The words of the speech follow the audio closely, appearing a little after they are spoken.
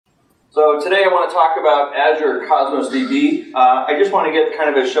So today I want to talk about Azure Cosmos DB. I just want to get kind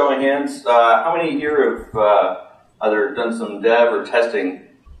of a show of hands. How many here have either done some dev or testing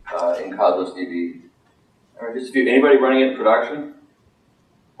in Cosmos DB? All right, just a few. Anybody running it in production?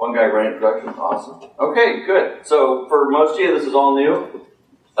 One guy running it in production? Awesome. Okay, good. So for most of you, this is all new.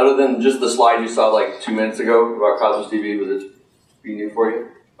 Other than just the slide you saw like 2 minutes ago about Cosmos DB, would it be new for you?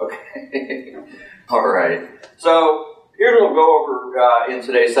 Okay. All right. So here's what we'll go over in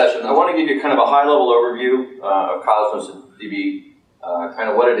today's session. I want to give you kind of a high-level overview of Cosmos DB, kind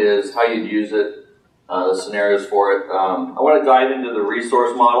of what it is, how you'd use it, the scenarios for it. I want to dive into the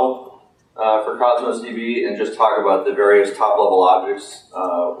resource model for Cosmos DB and just talk about the various top-level objects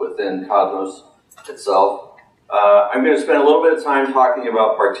within Cosmos itself. I'm going to spend a little bit of time talking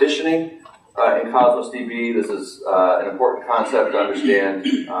about partitioning in Cosmos DB. This is an important concept to understand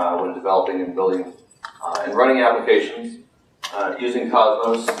when developing and building and running applications using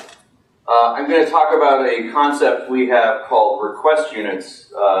Cosmos. I'm going to talk about a concept we have called request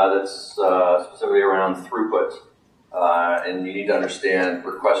units that's specifically around throughput. And you need to understand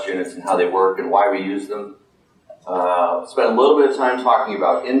request units and how they work and why we use them. Spend a little bit of time talking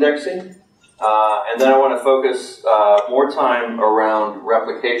about indexing. And then I want to focus more time around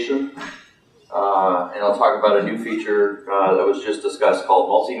replication. And I'll talk about a new feature that was just discussed called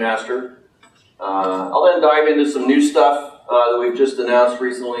multi-master. I'll then dive into some new stuff that we've just announced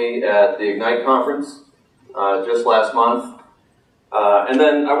recently at the Ignite conference just last month. And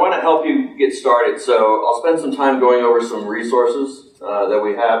then I want to help you get started. So I'll spend some time going over some resources that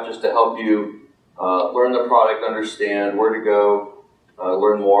we have just to help you learn the product, understand where to go,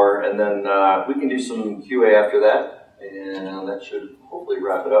 learn more, and then we can do some QA after that. And that should hopefully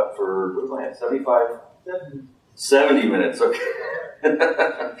wrap it up for, what am I at, 75? 70 minutes, okay.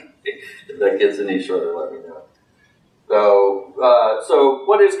 If that gets any shorter, let me know. So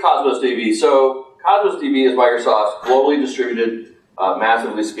what is Cosmos DB? So Cosmos DB is Microsoft's globally distributed,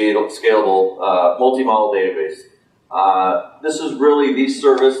 massively scalable, multi-model database. This is really the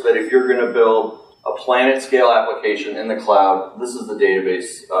service that if you're going to build a planet-scale application in the cloud, this is the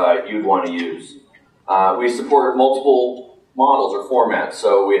database you'd want to use. We support multiple models or formats.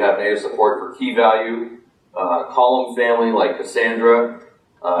 So we have native support for key value, column family like Cassandra,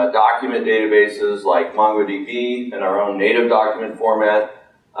 document databases like MongoDB and our own native document format,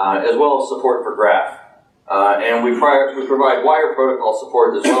 as well as support for graph. And we provide wire protocol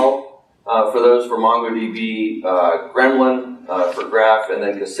support as well for those for MongoDB, Gremlin for graph, and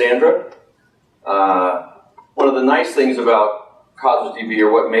then Cassandra. One of the nice things about Cosmos DB,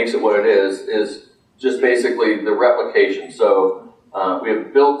 or what makes it what it is just basically the replication. So we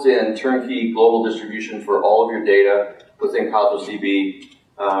have built-in turnkey global distribution for all of your data within Cosmos DB.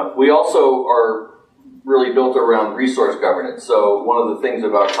 We also are really built around resource governance. So one of the things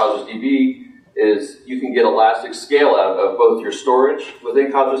about Cosmos DB is you can get elastic scale out of both your storage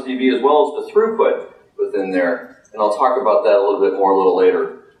within Cosmos DB as well as the throughput within there. And I'll talk about that a little bit more a little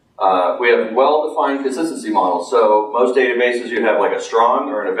later. We have well-defined consistency models. So most databases you have like a strong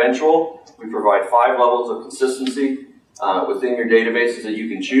or an eventual. We provide 5 levels of consistency within your databases that you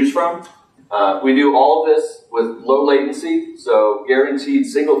can choose from. We do all of this with low latency, so guaranteed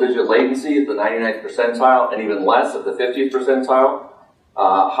single-digit latency at the 99th percentile and even less at the 50th percentile.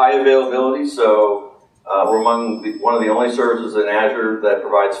 High availability, so we're among one of the only services in Azure that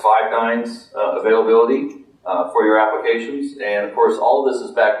provides 5 nines availability for your applications. And of course, all of this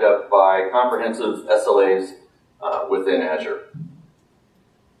is backed up by comprehensive SLAs within Azure.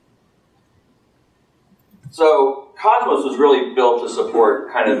 So Cosmos was really built to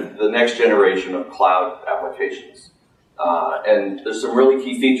support kind of the next generation of cloud applications. And there's some really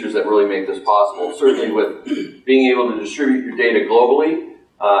key features that really make this possible. Certainly with being able to distribute your data globally,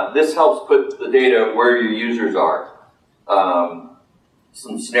 this helps put the data where your users are.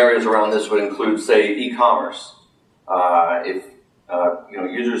 Some scenarios around this would include, say, e-commerce. If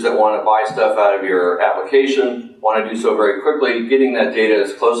users that want to buy stuff out of your application want to do so very quickly, getting that data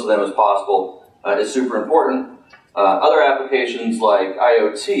as close to them as possible is super important. Other applications like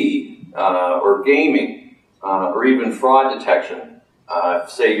IoT or gaming or even fraud detection.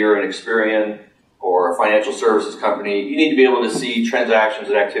 Say you're an Experian or a financial services company, you need to be able to see transactions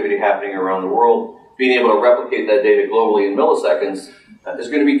and activity happening around the world. Being able to replicate that data globally in milliseconds is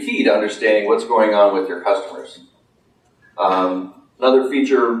going to be key to understanding what's going on with your customers. Another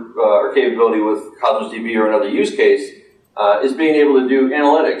feature or capability with Cosmos DB or another use case is being able to do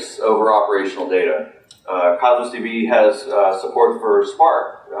analytics over operational data. Cosmos DB has support for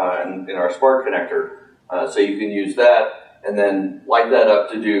Spark in our Spark connector, so you can use that and then light that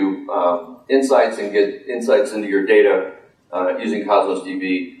up to do insights and get insights into your data using Cosmos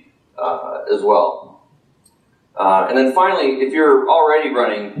DB. as well. And then finally, if you're already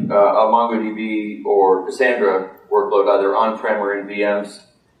running a MongoDB or Cassandra workload, either on-prem or in VMs,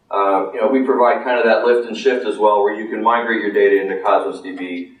 we provide kind of that lift and shift as well, where you can migrate your data into Cosmos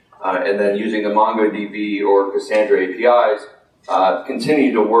DB, and then using the MongoDB or Cassandra APIs,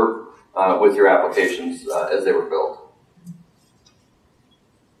 continue to work with your applications as they were built.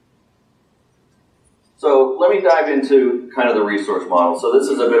 So let me dive into kind of the resource model. So this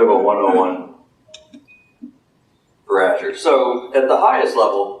is a bit of a 101 for Azure. So at the highest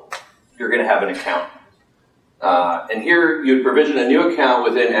level, you're going to have an account. And here you'd provision a new account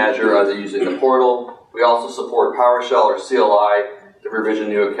within Azure, either using the portal. We also support PowerShell or CLI to provision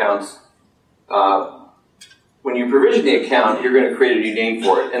new accounts. When you provision the account, you're going to create a new name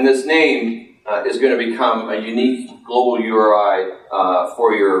for it. And this name is going to become a unique global URI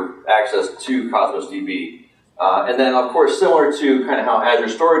for your access to Cosmos DB. And then, of course, similar to kind of how Azure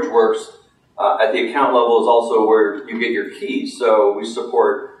Storage works, at the account level is also where you get your keys. So we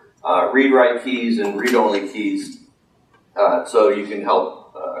support read-write keys and read-only keys, so you can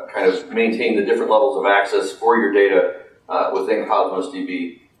help kind of maintain the different levels of access for your data within Cosmos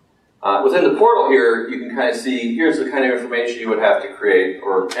DB. Within the portal here, you can kind of see, here's the kind of information you would have to create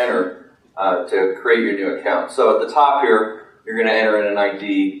or enter to create your new account. So at the top here, you're going to enter in an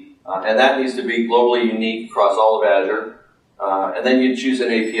ID, and that needs to be globally unique across all of Azure. And then you choose an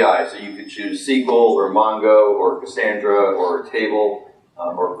API. So you could choose SQL or Mongo or Cassandra or a table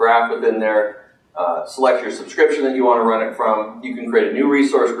or graph within there. Select your subscription that you want to run it from. You can create a new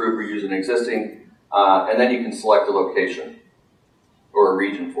resource group or use an existing, and then you can select a location or a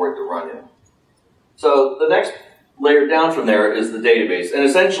region for it to run in. So the next layer down from there is the database. And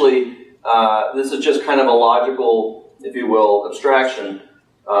essentially, this is just kind of a logical, if you will, abstraction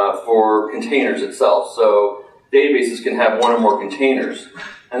for containers itself. So databases can have one or more containers.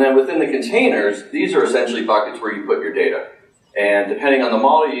 And then within the containers, these are essentially buckets where you put your data. And depending on the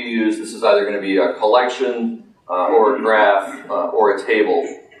model you use, this is either going to be a collection or a graph or a table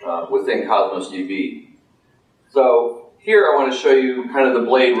within Cosmos DB. So here I want to show you kind of the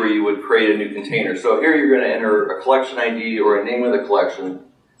blade where you would create a new container. So here you're going to enter a collection ID or a name of the collection.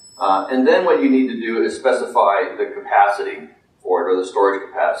 And then what you need to do is specify the capacity for it, or the storage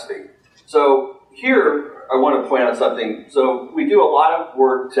capacity. So here I want to point out something. So we do a lot of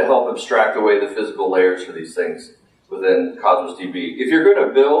work to help abstract away the physical layers for these things within Cosmos DB. If you're going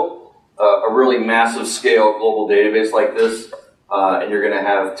to build a really massive scale global database like this, and you're going to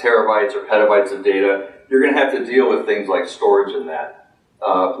have terabytes or petabytes of data, you're going to have to deal with things like storage in that.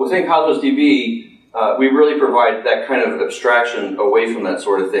 Within Cosmos DB, we really provide that kind of abstraction away from that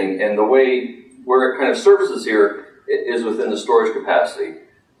sort of thing, and the way where it kind of surfaces here is within the storage capacity.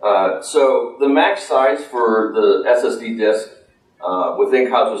 So the max size for the SSD disk within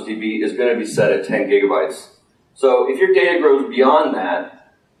Cosmos DB is going to be set at 10 gigabytes. So if your data grows beyond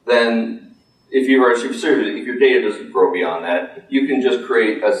that, then if your data doesn't grow beyond that, you can just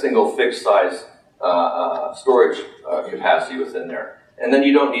create a single fixed size storage capacity within there. And then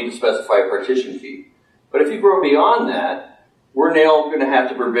you don't need to specify a partition key. But if you grow beyond that, we're now going to have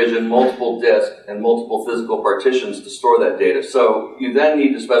to provision multiple disks and multiple physical partitions to store that data. So you then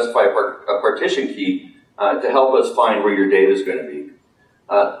need to specify a partition key to help us find where your data is going to be.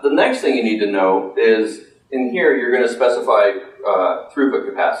 The next thing you need to know is, in here, you're going to specify throughput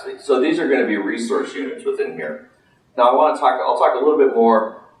capacity. So these are going to be resource units within here. Now I'll talk a little bit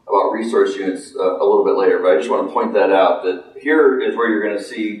more about resource units a little bit later, but I just want to point that out, that here is where you're going to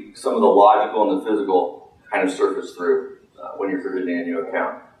see some of the logical and the physical kind of surface through when you're provisioning a new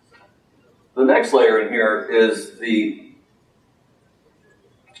account. The next layer in here is the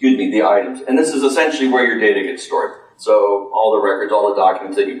items. And this is essentially where your data gets stored. So all the records, all the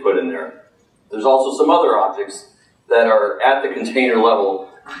documents that you put in there. There's also some other objects that are at the container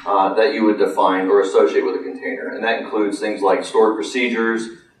level that you would define or associate with a container. And that includes things like stored procedures,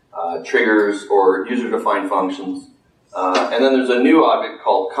 triggers, or user-defined functions. And then there's a new object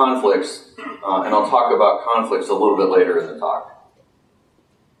called conflicts, and I'll talk about conflicts a little bit later in the talk.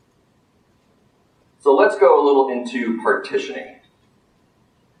 So let's go a little into partitioning.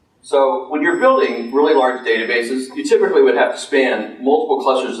 So when you're building really large databases, you typically would have to span multiple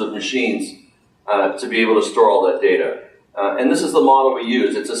clusters of machines to be able to store all that data. And this is the model we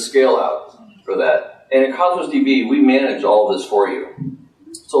use. It's a scale out for that. And in Cosmos DB, we manage all of this for you.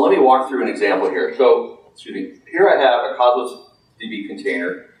 So let me walk through an example here. So, here I have a Cosmos DB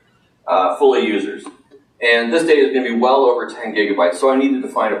container full of users. And this data is going to be well over 10 gigabytes, so I need to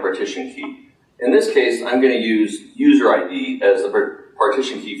define a partition key. In this case, I'm going to use user ID as the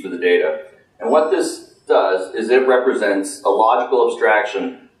partition key for the data. And what this does is it represents a logical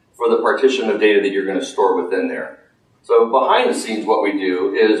abstraction for the partition of data that you're going to store within there. So behind the scenes, what we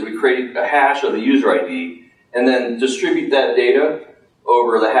do is we create a hash of the user ID and then distribute that data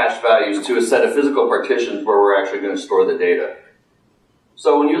over the hash values to a set of physical partitions where we're actually going to store the data.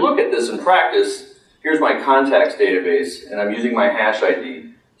 So when you look at this in practice, here's my contacts database, and I'm using my hash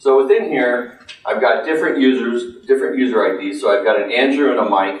ID. So within here, I've got different users, different user IDs. So I've got an Andrew and a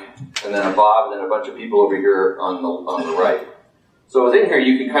Mike, and then a Bob, and then a bunch of people over here on the right. So within here,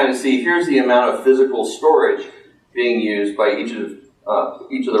 you can kind of see here's the amount of physical storage being used by each of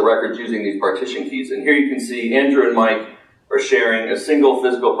the records using these partition keys. And here you can see Andrew and Mike are sharing a single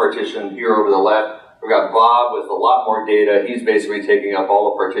physical partition here over the left. We've got Bob with a lot more data. He's basically taking up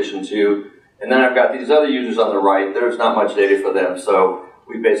all of partition 2. And then I've got these other users on the right. There's not much data for them, so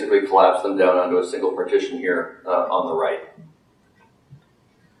we basically collapse them down onto a single partition here on the right.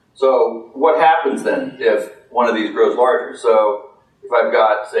 So what happens then if one of these grows larger? So if I've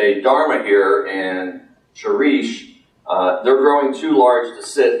got, say, Dharma here and Sharish, they're growing too large to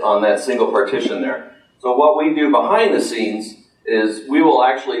sit on that single partition there. So what we do behind the scenes is we will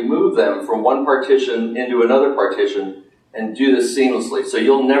actually move them from one partition into another partition and do this seamlessly. So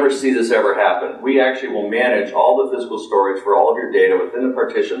you'll never see this ever happen. We actually will manage all the physical storage for all of your data within the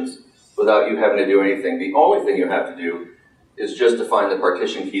partitions without you having to do anything. The only thing you have to do is just define the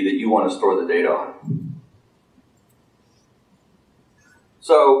partition key that you want to store the data on.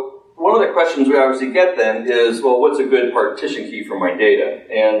 So one of the questions we obviously get then is, well, what's a good partition key for my data?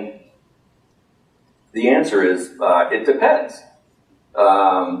 And the answer is, it depends.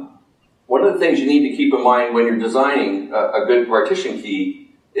 One of the things you need to keep in mind when you're designing a good partition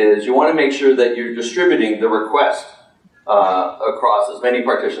key is you want to make sure that you're distributing the request across as many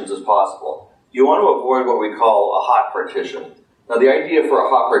partitions as possible. You want to avoid what we call a hot partition. Now the idea for a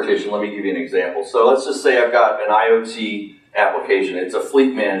hot partition, let me give you an example. So let's just say I've got an IoT application. It's a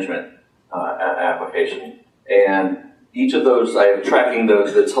fleet management application. And each of those, I'm tracking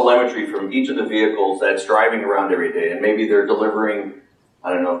the telemetry from each of the vehicles that's driving around every day. And maybe they're delivering, I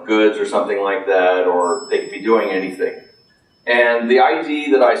don't know, goods or something like that, or they could be doing anything. And the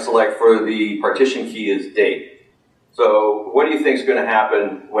ID that I select for the partition key is date. So what do you think is going to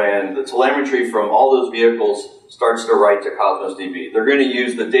happen when the telemetry from all those vehicles starts to write to Cosmos DB? They're going to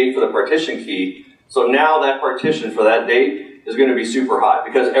use the date for the partition key. So now that partition for that date is going to be super hot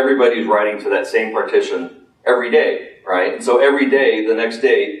because everybody's writing to that same partition every day, right? And so every day, the next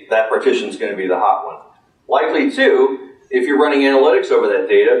day, that partition is going to be the hot one. Likely too, if you're running analytics over that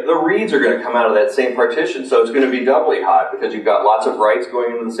data, the reads are going to come out of that same partition, so it's going to be doubly hot because you've got lots of writes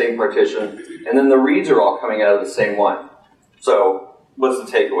going into the same partition, and then the reads are all coming out of the same one. So what's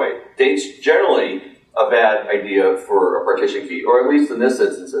the takeaway? Date's generally a bad idea for a partition key, or at least in this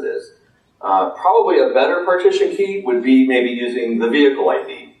instance it is. Probably a better partition key would be maybe using the vehicle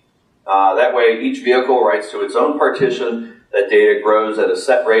ID. That way each vehicle writes to its own partition, that data grows at a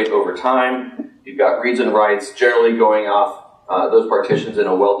set rate over time. You've got reads and writes generally going off those partitions in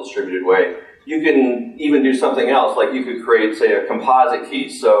a well-distributed way. You can even do something else, like you could create, say, a composite key.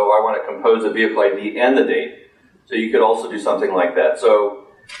 So I want to compose a vehicle ID and the date. So you could also do something like that. So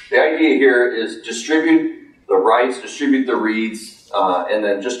the idea here is distribute the writes, distribute the reads, and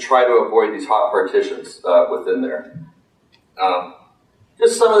then just try to avoid these hot partitions within there.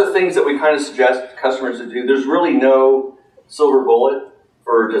 Just some of the things that we kind of suggest customers to do. There's really no silver bullet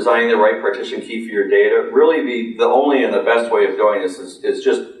for designing the right partition key for your data. Really the only and the best way of doing this is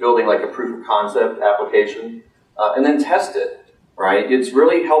just building like a proof of concept application and then test it, right? It's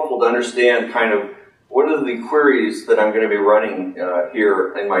really helpful to understand kind of what are the queries that I'm going to be running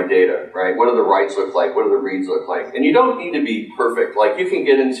here in my data, right? What do the writes look like? What do the reads look like? And you don't need to be perfect. Like you can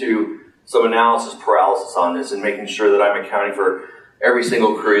get into some analysis paralysis on this and making sure that I'm accounting for every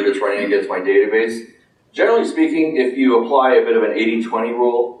single query that's running against my database. Generally speaking, if you apply a bit of an 80-20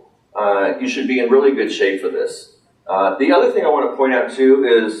 rule, you should be in really good shape for this. The other thing I want to point out too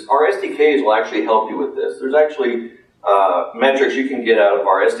is our SDKs will actually help you with this. There's actually metrics you can get out of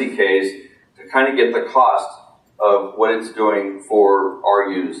our SDKs to kind of get the cost of what it's doing for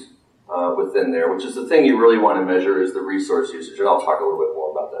RUs within there, which is the thing you really want to measure is the resource usage, and I'll talk a little bit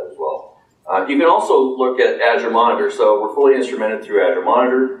more about that as well. You can also look at Azure Monitor. So we're fully instrumented through Azure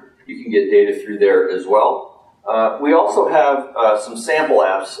Monitor. You can get data through there as well. We also have some sample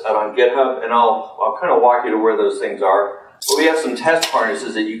apps out on GitHub, and I'll kind of walk you to where those things are. But we have some test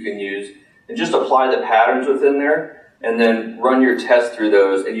harnesses that you can use and just apply the patterns within there and then run your test through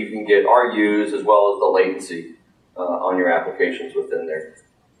those, and you can get RUs as well as the latency on your applications within there.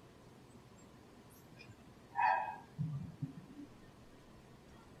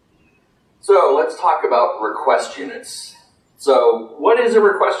 So let's talk about request units. So what is a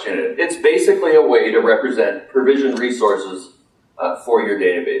request unit? It's basically a way to represent provisioned resources for your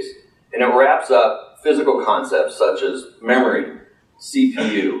database. And it wraps up physical concepts such as memory,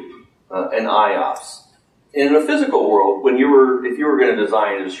 CPU, and IOPS. In a physical world, if you were going to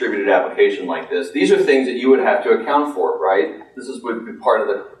design a distributed application like this, these are things that you would have to account for, right? This would be part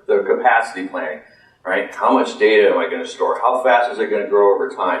of the capacity planning, right? How much data am I going to store? How fast is it going to grow over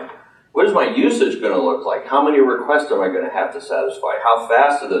time? What is my usage going to look like? How many requests am I going to have to satisfy? How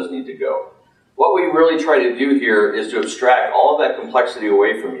fast do those need to go? What we really try to do here is to abstract all of that complexity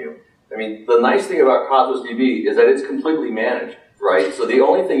away from you. I mean, the nice thing about Cosmos DB is that it's completely managed, right? So the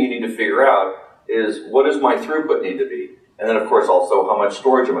only thing you need to figure out is what does my throughput need to be? And then, of course, also how much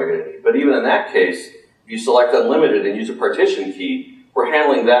storage am I going to need? But even in that case, if you select unlimited and use a partition key, we're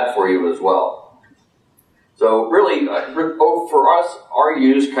handling that for you as well. So really, for us,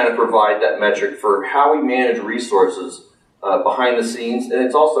 RUs kind of provide that metric for how we manage resources behind the scenes, and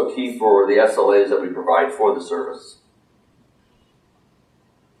it's also key for the SLAs that we provide for the service.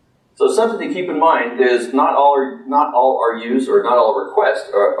 So something to keep in mind is not all RUs or not all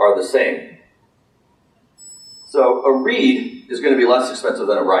requests are the same. So a read is going to be less expensive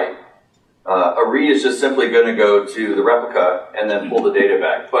than a write. A read is just simply going to go to the replica and then pull the data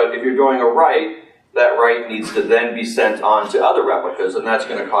back. But if you're doing a write, that write needs to then be sent on to other replicas, and that's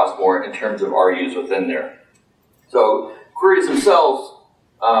going to cost more in terms of RUs within there. So queries themselves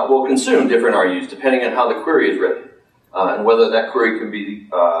will consume different RUs depending on how the query is written, and whether that query can be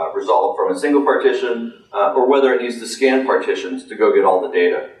resolved from a single partition or whether it needs to scan partitions to go get all the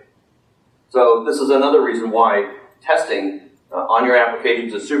data. So this is another reason why testing on your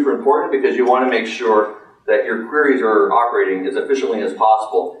applications is super important, because you want to make sure that your queries are operating as efficiently as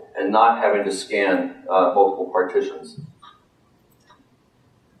possible and not having to scan multiple partitions.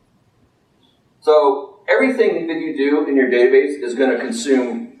 So everything that you do in your database is going to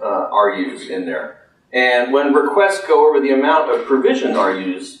consume RUs in there. And when requests go over the amount of provisioned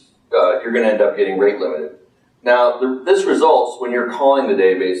RUs, you're going to end up getting rate limited. Now, this results when you're calling the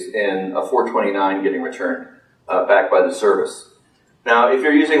database in a 429 getting returned back by the service. Now, if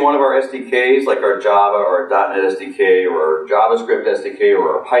you're using one of our SDKs, like our Java or our .NET SDK or our JavaScript SDK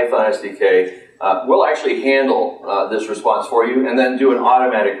or our Python SDK, we'll actually handle this response for you and then do an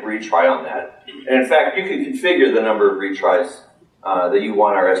automatic retry on that. And in fact, you can configure the number of retries that you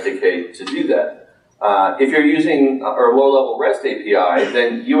want our SDK to do that. If you're using our low-level REST API,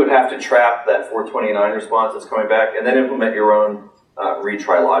 then you would have to trap that 429 response that's coming back and then implement your own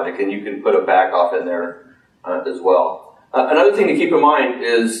retry logic, and you can put a backoff in there as well. Another thing to keep in mind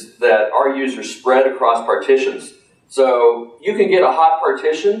is that RUs are spread across partitions. So you can get a hot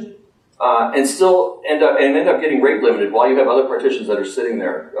partition and still end up getting rate limited while you have other partitions that are sitting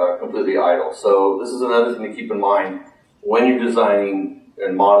there completely idle. So this is another thing to keep in mind when you're designing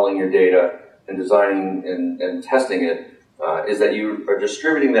and modeling your data and designing and testing it, is that you are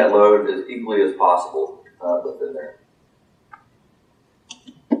distributing that load as equally as possible within there.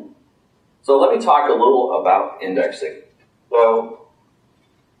 So let me talk a little about indexing. So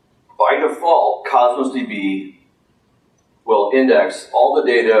by default, Cosmos DB will index all the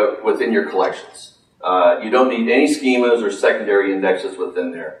data within your collections. You don't need any schemas or secondary indexes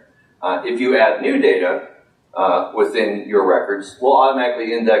within there. If you add new data within your records, we'll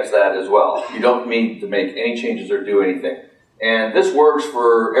automatically index that as well. You don't need to make any changes or do anything. And this works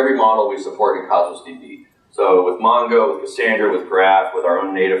for every model we support in Cosmos DB. So with Mongo, with Cassandra, with Graph, with our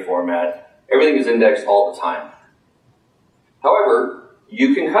own native format, everything is indexed all the time. However,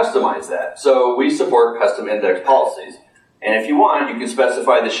 you can customize that. So we support custom index policies. And if you want, you can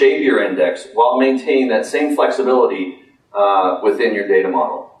specify the shape of your index while maintaining that same flexibility within your data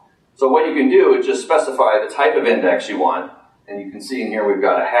model. So what you can do is just specify the type of index you want. And you can see in here we've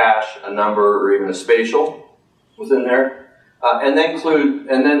got a hash, a number, or even a spatial within there. And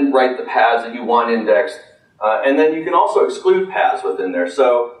then write the paths that you want indexed. And then you can also exclude paths within there.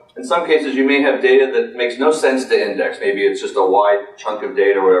 So in some cases, you may have data that makes no sense to index. Maybe it's just a wide chunk of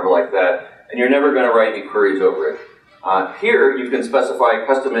data or whatever like that, and you're never going to write any queries over it. Here, you can specify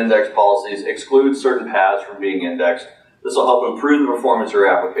custom index policies, exclude certain paths from being indexed. This will help improve the performance of your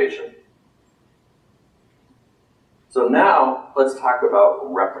application. So now, let's talk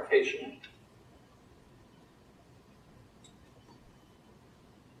about replication.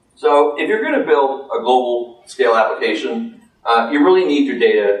 So if you're going to build a global scale application, you really need your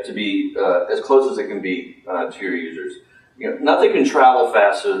data to be as close as it can be to your users. Nothing can travel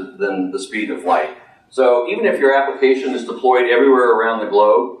faster than the speed of light. So even if your application is deployed everywhere around the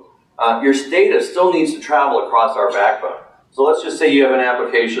globe, your data still needs to travel across our backbone. So let's just say you have an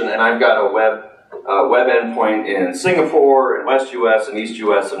application and I've got a web web endpoint in Singapore, and West US, and East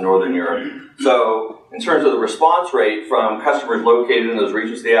US, and Northern Europe. So in terms of the response rate from customers located in those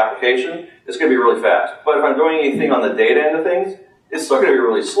regions of the application, it's going to be really fast. But if I'm doing anything on the data end of things, it's still going to be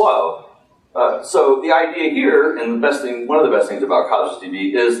really slow. So the idea here, and the best thing, one of the best things about Cosmos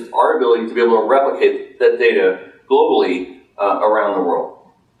DB is our ability to be able to replicate that data globally around the world.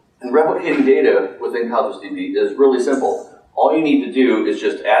 And replicating data within Cosmos DB is really simple. All you need to do is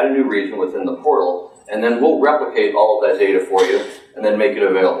just add a new region within the portal, and then we'll replicate all of that data for you, and then make it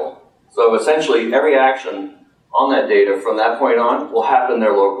available. So essentially, every action on that data from that point on will happen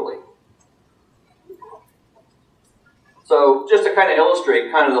there locally. So just to kind of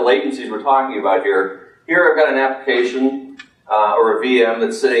illustrate kind of the latencies we're talking about here, I've got an application or a VM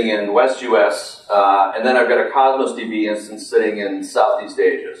that's sitting in West US, and then I've got a Cosmos DB instance sitting in Southeast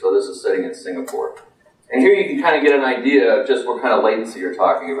Asia. So this is sitting in Singapore. And here you can kind of get an idea of just what kind of latency you're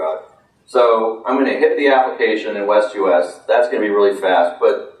talking about. So I'm going to hit the application in West US. That's going to be really fast.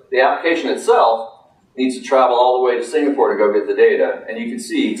 But the application itself needs to travel all the way to Singapore to go get the data. And you can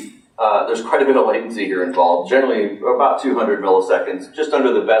see there's quite a bit of latency here involved, generally about 200 milliseconds, just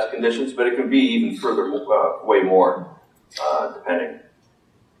under the best conditions, but it can be even further, way more, depending.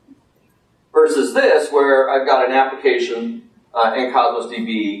 Versus this, where I've got an application in Cosmos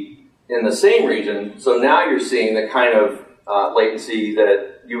DB in the same region, so now you're seeing the kind of latency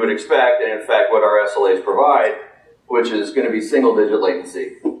that you would expect, and in fact what our SLAs provide, which is going to be single-digit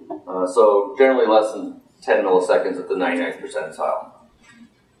latency. So generally less than 10 milliseconds at the 99th percentile.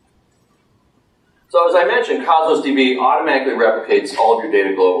 So as I mentioned, Cosmos DB automatically replicates all of your data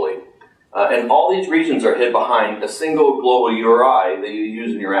globally. And all these regions are hid behind a single global URI that you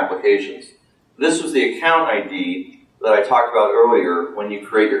use in your applications. This was the account ID that I talked about earlier when you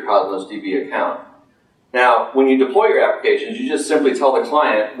create your Cosmos DB account. Now, when you deploy your applications, you just simply tell the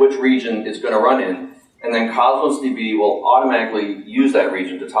client which region it's going to run in, and then Cosmos DB will automatically use that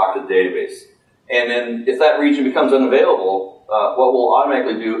region to talk to the database. And then if that region becomes unavailable, what we'll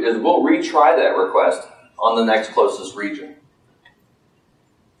automatically do is we'll retry that request on the next closest region.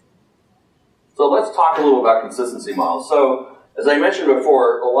 So let's talk a little about consistency models. So as I mentioned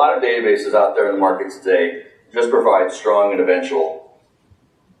before, a lot of databases out there in the market today just provide strong and eventual.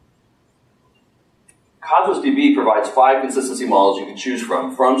 Cosmos DB provides 5 consistency models you can choose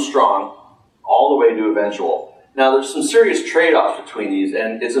from strong all the way to eventual. Now there's some serious trade-offs between these,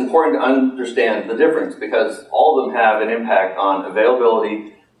 and it's important to understand the difference because all of them have an impact on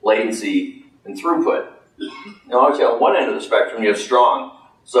availability, latency, and throughput. Now obviously on one end of the spectrum you have strong.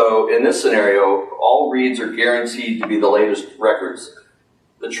 So in this scenario, all reads are guaranteed to be the latest records.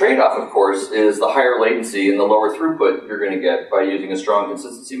 The trade-off, of course, is the higher latency and the lower throughput you're going to get by using a strong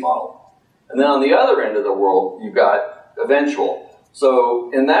consistency model. And then on the other end of the world, you've got eventual.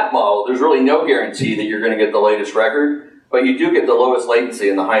 So in that model, there's really no guarantee that you're going to get the latest record, but you do get the lowest latency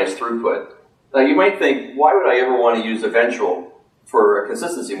and the highest throughput. Now you might think, why would I ever want to use eventual for a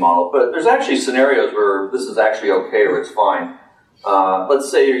consistency model? But there's actually scenarios where this is actually okay or it's fine.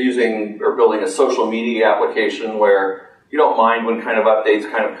 Let's say you're using or building a social media application where you don't mind when kind of updates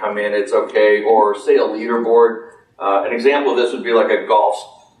kind of come in, it's okay. Or say a leaderboard. An example of this would be like a golf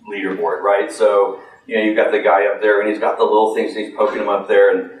leaderboard, right? So you know, you've got the guy up there and he's got the little things and he's poking them up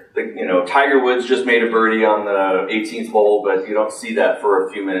there, and Tiger Woods just made a birdie on the 18th hole, but you don't see that for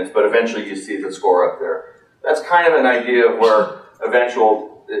a few minutes, but eventually you see the score up there. That's kind of an idea of where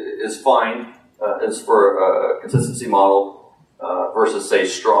eventual is fine as for a consistency model versus say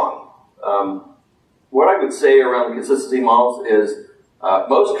strong. What I would say around the consistency models is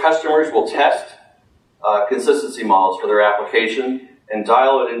most customers will test consistency models for their application and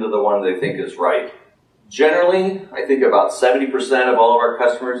dial it into the one they think is right. Generally, I think about 70% of all of our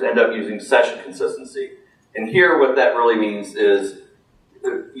customers end up using session consistency. And here what that really means is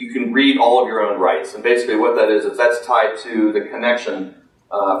you can read all of your own writes. And basically what that is that's tied to the connection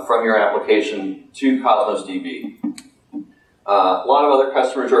from your application to Cosmos DB. A lot of other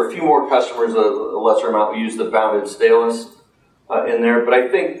customers, or a few more customers, a lesser amount, will use the bounded staleness in there. But I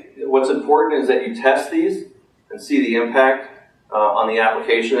think what's important is that you test these and see the impact on the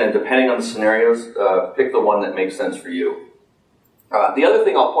application, and depending on the scenarios, pick the one that makes sense for you. The other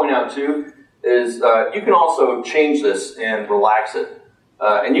thing I'll point out too is you can also change this and relax it.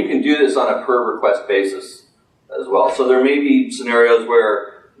 And you can do this on a per request basis as well. So there may be scenarios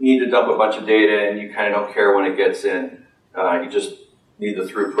where you need to dump a bunch of data and you kind of don't care when it gets in. You just need the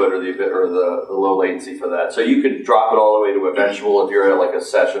throughput or the low latency for that. So you could drop it all the way to eventual if you're at like a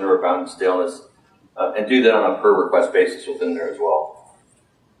session or a bounded staleness, and do that on a per request basis within there as well.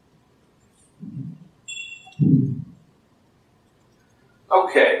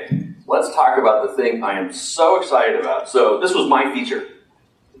 Okay, let's talk about the thing I am so excited about. So this was my feature,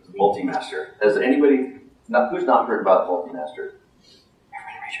 multi-master. Has anybody, who's not heard about multi-master?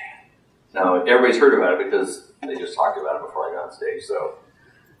 Everybody raise your hand. No, everybody's heard about it because they just talked about it before I got on stage. So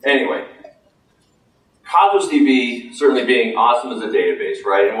anyway, Cosmos DB certainly being awesome as a database,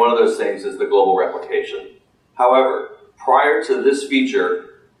 right? And one of those things is the global replication. However, prior to this feature,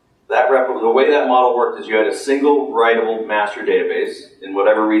 the way that model worked is you had a single writable master database in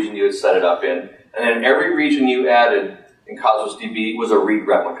whatever region you had set it up in, and then every region you added in Cosmos DB was a read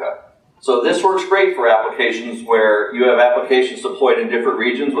replica. So this works great for applications where you have applications deployed in different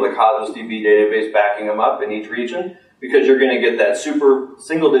regions with a Cosmos DB database backing them up in each region, because you're going to get that super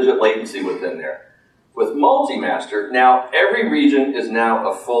single-digit latency within there. With multi-master, now every region is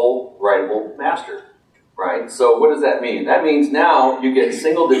now a full writable master, right? So what does that mean? That means now you get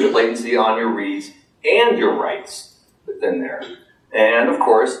single-digit latency on your reads and your writes within there. And of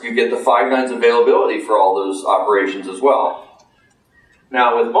course, you get the 5 nines availability for all those operations as well.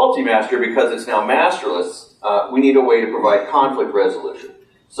 Now with multi-master, because it's now masterless, we need a way to provide conflict resolution.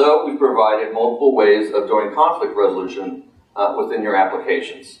 So we've provided multiple ways of doing conflict resolution within your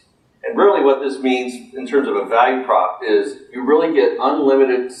applications. And really what this means in terms of a value prop is you really get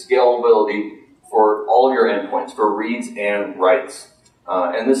unlimited scalability for all of your endpoints, for reads and writes.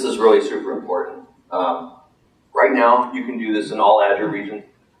 And this is really super important. Right now, you can do this in all Azure regions.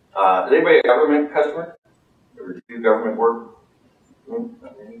 Is anybody a government customer? Or do government work? God,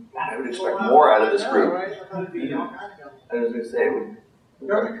 I would expect more out of this group. I was going to say.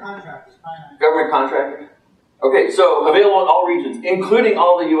 Government contractors. Government contractors? Okay, so available in all regions, including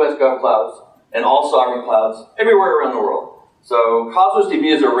all the US Gov clouds and all sovereign clouds everywhere around the world. So Cosmos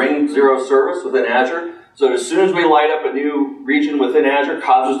DB is a Ring 0 service within Azure. So as soon as we light up a new region within Azure,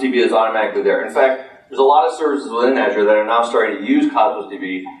 Cosmos DB is automatically there. In fact, there's a lot of services within Azure that are now starting to use Cosmos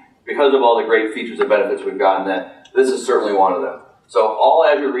DB because of all the great features and benefits we've gotten. That this is certainly one of them. So all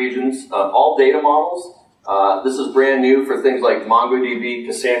Azure regions, all data models. This is brand new for things like MongoDB.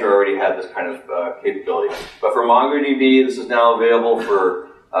 Cassandra already had this kind of capability. But for MongoDB, this is now available for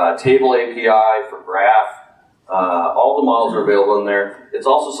Table API, for Graph. All the models are available in there. It's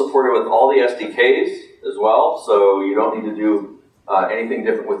also supported with all the SDKs as well, so you don't need to do anything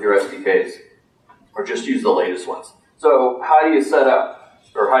different with your SDKs, or just use the latest ones. So how do you set up,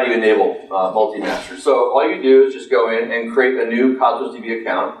 or how do you enable multi-master? So all you do is just go in and create a new Cosmos DB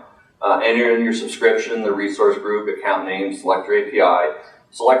account, enter in your subscription, the resource group, account name, select your API,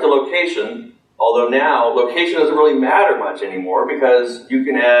 select a location, although now location doesn't really matter much anymore because you're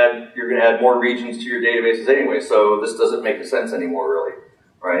going to add more regions to your databases anyway, so this doesn't make sense anymore really,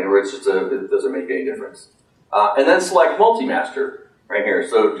 right? Or it's just it doesn't make any difference. And then select multi-master right here.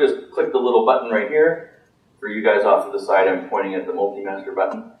 So just click the little button right here. For you guys off to the side, I'm pointing at the multi-master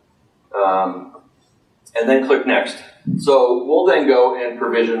button. And then click next. So we'll then go and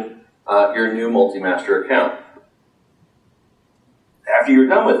provision your new multi-master account. After you're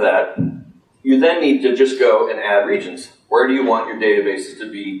done with that, you then need to just go and add regions. Where do you want your databases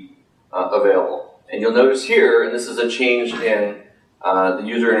to be available? And you'll notice here, and this is a change in the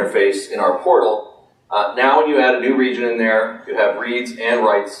user interface in our portal, now when you add a new region in there, you have reads and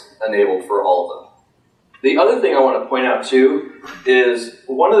writes enabled for all of them. The other thing I want to point out too is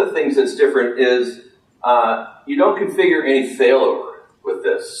one of the things that's different is you don't configure any failover with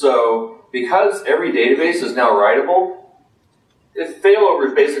this. So because every database is now writable, failover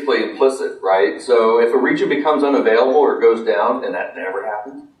is basically implicit, right? So if a region becomes unavailable or goes down, and that never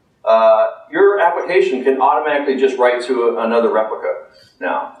happens, your application can automatically just write to another replica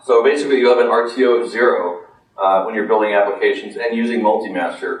now. So basically you have an RTO of 0 when you're building applications and using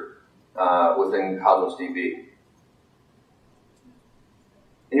multi-master within Cosmos DB.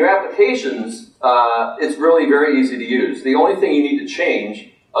 In your applications, it's really very easy to use. The only thing you need to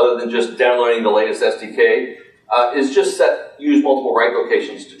change, other than just downloading the latest SDK, is just use multiple write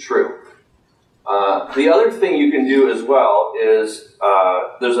locations to true. The other thing you can do as well is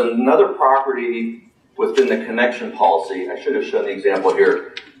there's another property within the connection policy. I should have shown the example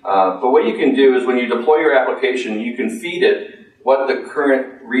here. But what you can do is when you deploy your application, you can feed it what the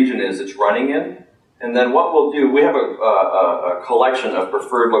current region is it's running in. And then what we'll do, we have a collection of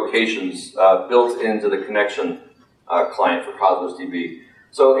preferred locations built into the connection client for Cosmos DB.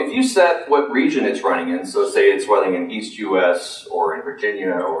 So if you set what region it's running in, so say it's running in East US or in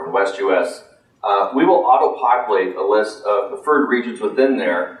Virginia or in West US, we will auto-populate a list of preferred regions within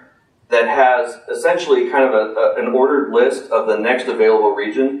there that has essentially kind of an ordered list of the next available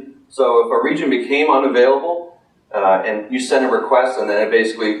region. So if a region became unavailable and you send a request and then it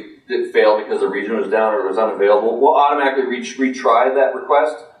basically did fail because the region was down or it was unavailable, we'll automatically retry that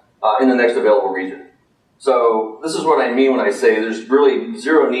request in the next available region. So this is what I mean when I say there's really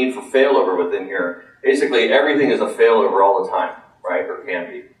zero need for failover within here. Basically, everything is a failover all the time, right, or can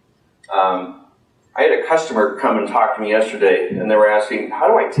be. I had a customer come and talk to me yesterday, and they were asking, how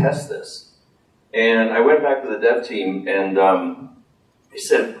do I test this? And I went back to the dev team, and they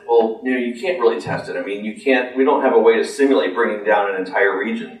said, well, you can't really test it. I mean, we don't have a way to simulate bringing down an entire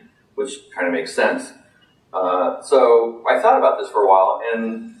region, which kind of makes sense. So I thought about this for a while,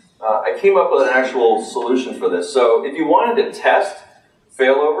 and I came up with an actual solution for this. So if you wanted to test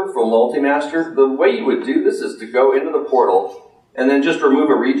failover for multi-master, the way you would do this is to go into the portal and then just remove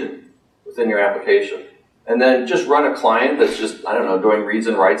a region within your application. And then just run a client that's just, I don't know, doing reads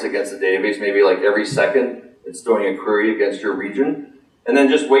and writes against the database, maybe like every second it's doing a query against your region. And then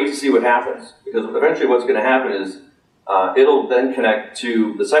just wait to see what happens. Because eventually what's going to happen is it'll then connect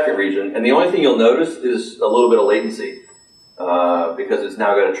to the second region. And the only thing you'll notice is a little bit of latency. Because it's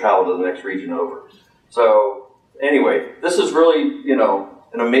now got to travel to the next region over. So anyway, this is really,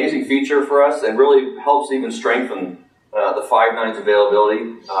 an amazing feature for us and really helps even strengthen the 5 nines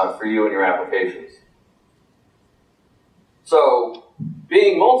availability for you and your applications. So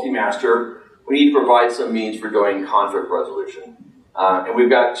being multi-master, we need to provide some means for doing conflict resolution. And we've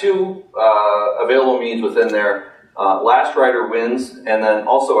got 2 available means within there. Last writer wins, and then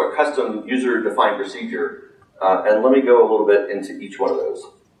also a custom user-defined procedure. And let me go a little bit into each one of those.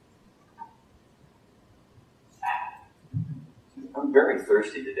 I'm very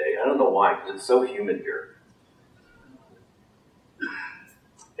thirsty today. I don't know why, because it's so humid here.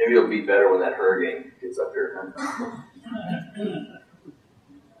 Maybe it'll be better when that hurricane gets up here.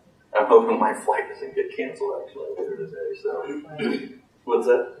 I'm hoping my flight doesn't get canceled actually later today. So, what's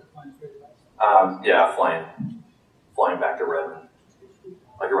that? Yeah, flying back to Redmond,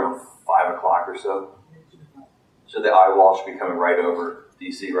 like around 5 o'clock or so. So the eye wall should be coming right over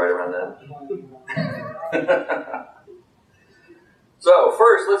DC right around then. So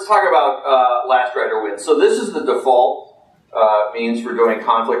first, let's talk about last writer wins. So this is the default means for doing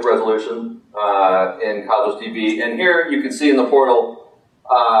conflict resolution in Cosmos DB. And here you can see in the portal,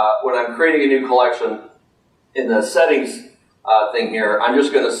 when I'm creating a new collection, in the settings thing here, I'm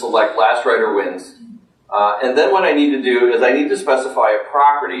just going to select last writer wins. And then what I need to do is I need to specify a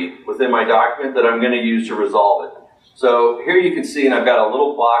property within my document that I'm going to use to resolve it. So here you can see, and I've got a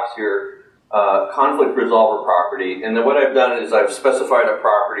little box here, conflict resolver property. And then what I've done is I've specified a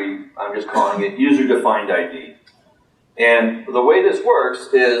property, I'm just calling it user-defined ID. And the way this works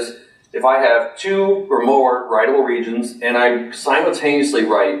is if I have 2 or more writable regions and I simultaneously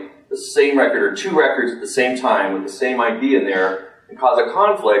write the same record or 2 records at the same time with the same ID in there and cause a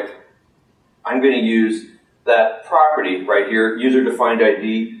conflict, I'm going to use that property right here, user-defined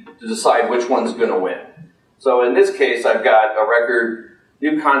ID, to decide which one's going to win. So in this case, I've got a record,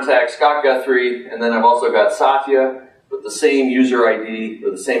 new contact, Scott Guthrie, and then I've also got Satya with the same user ID,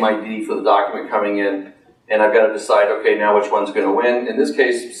 or the same ID for the document coming in, and I've got to decide, okay, now which one's going to win. In this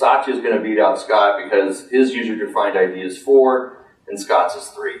case, Satya is going to beat out Scott because his user-defined ID is 4, and Scott's is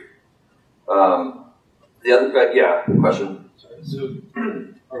 3. The other guy, yeah, question? Sorry, so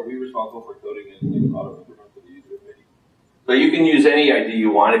are we responsible for coding in auto-implement for the user ID? So you can use any ID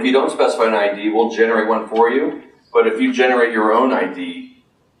you want. If you don't specify an ID, we'll generate one for you. But if you generate your own ID,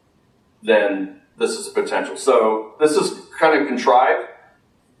 then this is a potential. So this is kind of contrived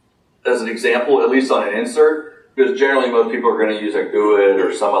as an example, at least on an insert, because generally most people are going to use a GUID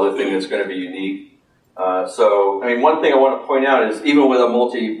or some other thing that's going to be unique. So, I mean, one thing I want to point out is even with a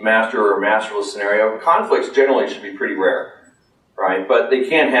multi-master or masterless scenario, conflicts generally should be pretty rare, right? But they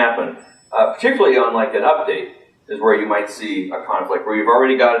can happen, particularly on like an update is where you might see a conflict, where you've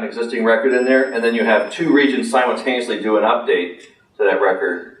already got an existing record in there, and then you have 2 regions simultaneously do an update to that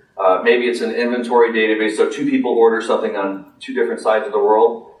record. Maybe it's an inventory database, so 2 people order something on 2 different sides of the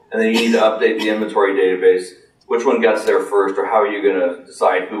world, and then you need to update the inventory database. Which one gets there first, or how are you going to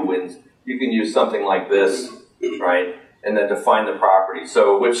decide who wins? You can use something like this, right, and then define the property.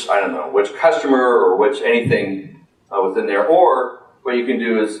 So which, I don't know, which customer or which anything within there, or what you can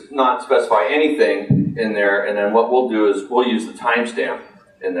do is not specify anything in there, and then what we'll do is we'll use the timestamp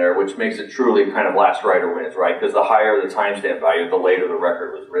in there, which makes it truly kind of last writer wins, right? Because the higher the timestamp value, the later the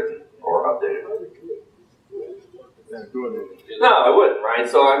record was written or updated. No, I wouldn't, right?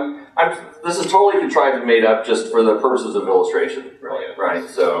 So this is totally contrived and made up just for the purposes of illustration, right?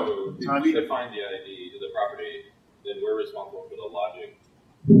 So if we define the ID to the property, then we're responsible for the logic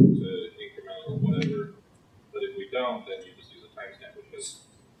to increment or whatever. But if we don't, then you just use a timestamp, which is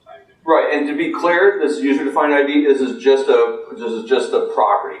time different. Right, and to be clear, this user-defined ID is just a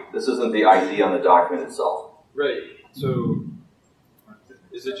property. This isn't the ID on the document itself. Right. So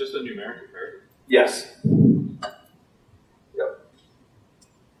Is it just a numeric comparator? Yes. Yep.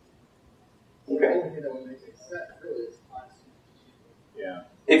 Okay. Yeah.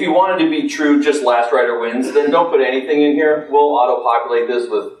 If you wanted to be true, just last writer wins, then don't put anything in here. We'll auto-populate this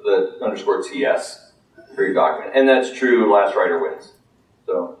with the _TS for your document. And that's true, last writer wins.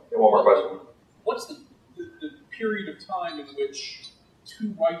 So, one more question. What's the period of time in which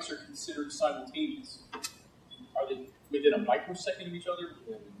two writes are considered simultaneous? Are they within a microsecond of each other?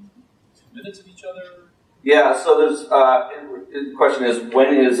 Within 2 minutes of each other? Yeah, so there's, the question is,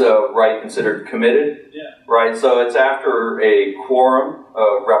 when is a write considered committed? Yeah. Right, so it's after a quorum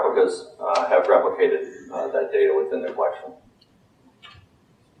of replicas have replicated that data within the collection.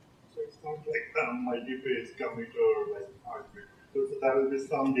 So it's not like multi-page commit or like argument. So there will be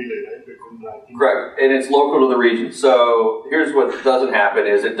some delay, right, between writing. Correct, and it's local to the region. So here's what doesn't happen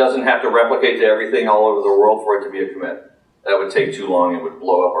is it doesn't have to replicate to everything all over the world for it to be a commit. That would take too long and would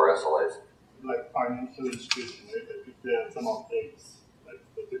blow up our SLAs. Like financial institution, right? Like if there are some updates, like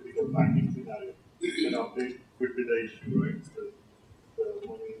the typical banking scenario, an update could be the issue, right? Because the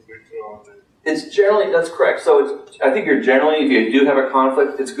money is withdrawn. It's generally, that's correct. So it's, I think you're generally, if you do have a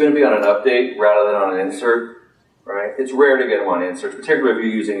conflict, it's going to be on an update rather than on an insert, right? It's rare to get them on inserts, particularly if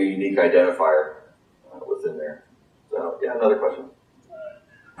you're using a unique identifier within there. So, yeah, another question.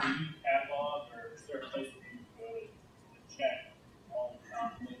 Do you catalog or is there a place where you go to check all the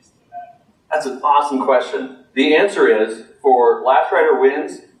conflicts to that? That's an awesome question. The answer is, for last writer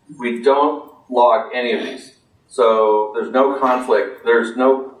wins, we don't log any of these. So there's no conflict, there's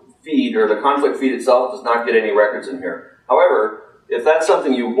no feed, or the conflict feed itself does not get any records in here. However, if that's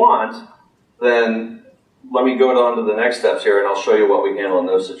something you want, then let me go on to the next steps here and I'll show you what we handle in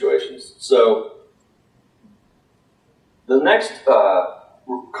those situations. So the next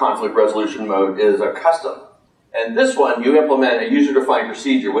conflict resolution mode is a custom. And this one, you implement a user-defined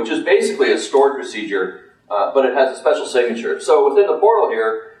procedure, which is basically a stored procedure, but it has a special signature. So within the portal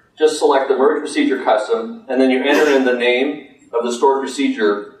here, just select the merge procedure custom, and then you enter in the name of the stored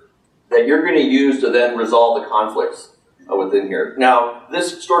procedure that you're going to use to then resolve the conflicts within here. Now,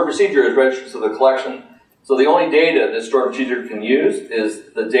 this stored procedure is registered to the collection. So the only data this stored procedure can use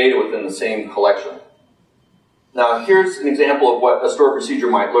is the data within the same collection. Now, here's an example of what a stored procedure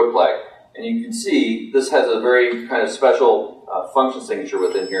might look like. And you can see this has a very kind of special function signature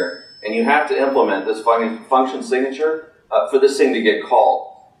within here. And you have to implement this function signature for this thing to get called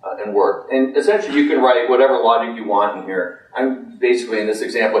and work. And essentially, you can write whatever logic you want in here. I'm basically, in this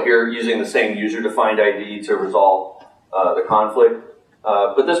example here, using the same user-defined ID to resolve the conflict.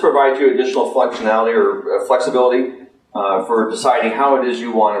 But this provides you additional functionality or flexibility for deciding how it is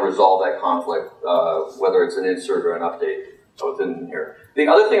you want to resolve that conflict, whether it's an insert or an update within here. The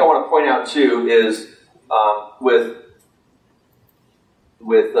other thing I want to point out too is with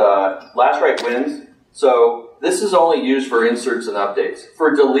last write wins. So this is only used for inserts and updates.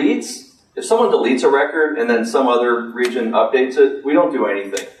 For deletes, if someone deletes a record and then some other region updates it, we don't do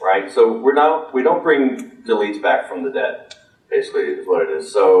anything, right? So we don't bring deletes back from the dead. Basically, is what it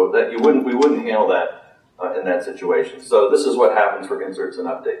is. So that we wouldn't handle that in that situation. So this is what happens for inserts and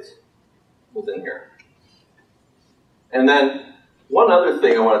updates within here. And then one other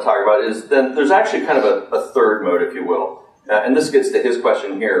thing I want to talk about is then there's actually kind of a third mode, if you will. And this gets to his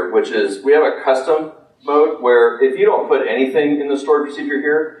question here, which is we have a custom mode where if you don't put anything in the stored procedure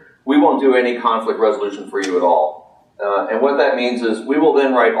here, we won't do any conflict resolution for you at all. And what that means is we will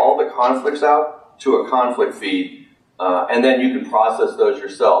then write all the conflicts out to a conflict feed, and then you can process those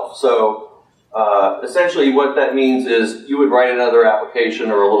yourself. So essentially what that means is you would write another application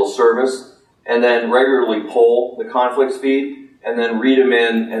or a little service and then regularly pull the conflicts feed and then read them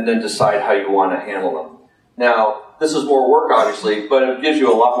in and then decide how you want to handle them. Now, this is more work, obviously, but it gives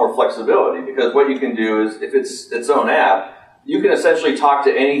you a lot more flexibility because what you can do is, if it's its own app, you can essentially talk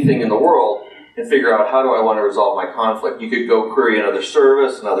to anything in the world and figure out how do I want to resolve my conflict. You could go query another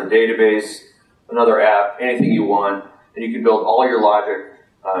service, another database, another app, anything you want, and you can build all your logic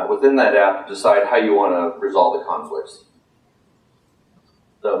within that app to decide how you want to resolve the conflicts.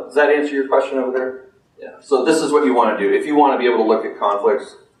 So, does that answer your question over there? Yeah. So this is what you want to do. If you want to be able to look at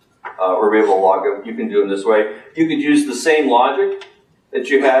conflicts or be able to log them, you can do them this way. You could use the same logic that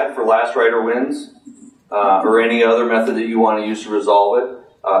you had for last writer wins or any other method that you want to use to resolve it,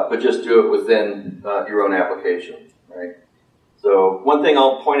 but just do it within your own application. Right. So one thing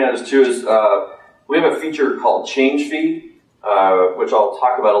I'll point out too is we have a feature called change feed, which I'll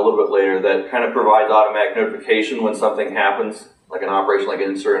talk about a little bit later, that kind of provides automatic notification when something happens, like an operation like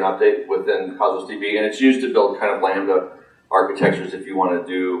insert and update within Cosmos DB, and it's used to build kind of Lambda architectures if you want to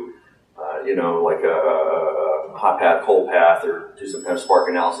do, you know, like a hot path, cold path, or do some kind of Spark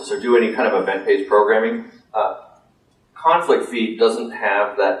analysis, or do any kind of event-based programming. Conflict feed doesn't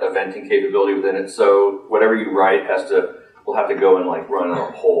have that eventing capability within it, so whatever you write will have to go and like run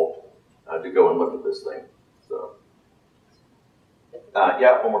on a poll to go and look at this thing. So,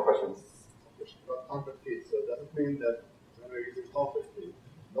 yeah, one more question. About conflict feed, so does it mean that when we're using conflict feed,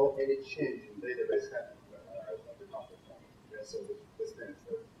 no any change in database happens at the conflict point? Yeah, so this means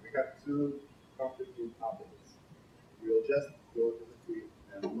that we have two conflict feed updates. We'll just go to the feed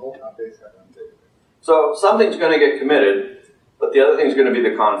and no updates happen on the database. So something's going to get committed, but the other thing's going to be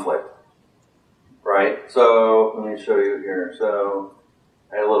the conflict, right? So let me show you here. So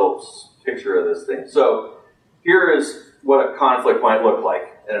I had a little picture of this thing. So here is what a conflict might look like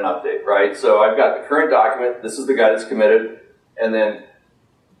in an update, right? So I've got the current document. This is the guy that's committed, and then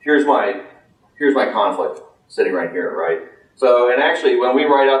here's my conflict sitting right here, right? So, and actually, when we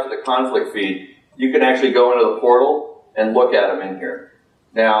write out to the conflict feed, you can actually go into the portal and look at them in here.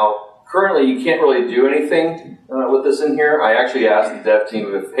 Now, currently, you can't really do anything with this in here. I actually asked the dev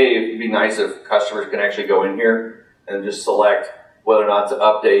team if, hey, it'd be nice if customers can actually go in here and just select whether or not to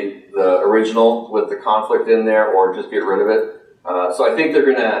update the original with the conflict in there or just get rid of it. So I think they're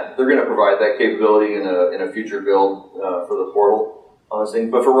gonna provide that capability in a future build for the portal on this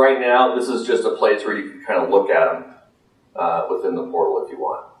thing. But for right now, this is just a place where you can kind of look at them within the portal if you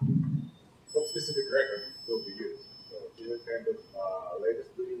want. What specific record will be used? So is it kind of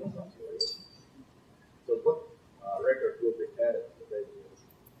latest version or something like that? So what record will be added to the database?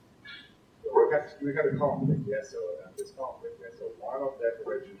 So we have a conflict, yes, so this conflict, yes, so one of the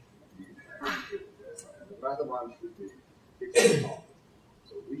operations should be executed, yes, and another one should be fixed conflict.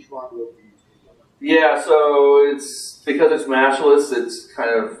 So which one will be implemented? Yeah, so it's because it's matchless, it's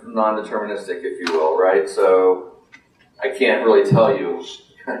kind of non-deterministic, if you will, right? So I can't really tell you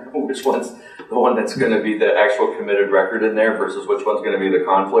which one's the one that's going to be the actual committed record in there versus which one's going to be the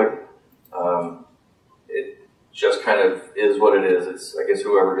conflict. It just kind of is what it is. It's, I guess,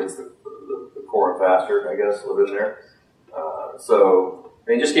 whoever gets the core and faster, I guess, within there. So, I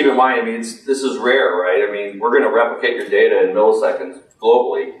mean, just keep in mind, I mean, this is rare, right? I mean, we're going to replicate your data in milliseconds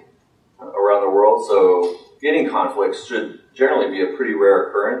globally around the world, so getting conflicts should generally be a pretty rare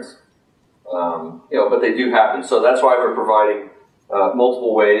occurrence. But they do happen. So that's why we're providing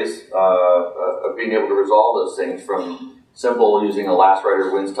multiple ways of being able to resolve those things, from simple using a last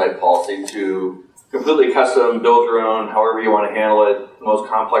writer wins type policy to completely custom, build your own, however you want to handle it. The most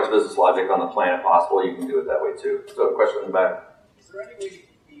complex business logic on the planet possible, you can do it that way too. So, question in the back. Is there any way you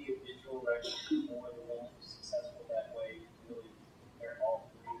can be a digital record more than one successful that way? Really compare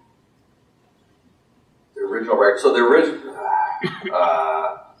all three? The original record. So the original.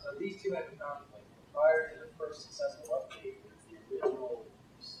 So these two had a conflict. Prior to the first successful update, was the original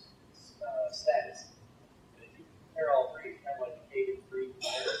status. And if you compare all three, it's kind of like a K-3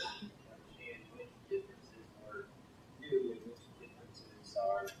 comparison. You understand which differences were new and which differences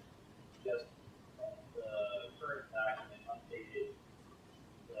are just the current document updated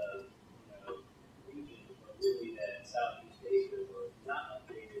the region, but really that Southeast Asia was not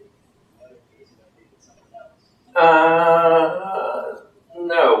updated. In other cases, updated something else.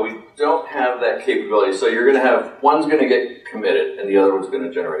 No, we don't have that capability. So you're going to have, one's going to get committed and the other one's going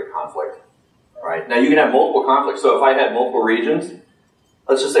to generate a conflict. Right? Now you can have multiple conflicts. So if I had multiple regions,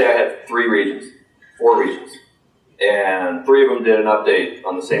 let's just say I had 4 regions, and 3 of them did an update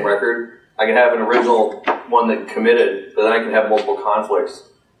on the same record, I can have an original one that committed, but then I can have multiple conflicts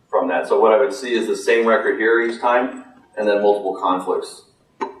from that. So what I would see is the same record here each time, and then multiple conflicts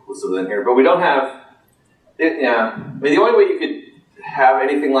listed in here. But we don't have, I mean, the only way you could have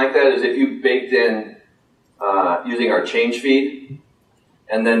anything like that is if you baked in using our change feed,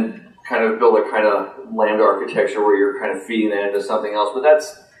 and then kind of build a kind of Lambda architecture where you're kind of feeding that into something else. But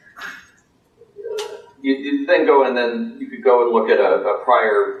that's, you then go and then you could go and look at a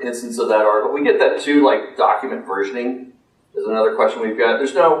prior instance of that article. We get that too, like document versioning is another question we've got.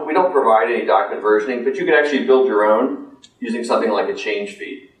 We don't provide any document versioning, but you could actually build your own using something like a change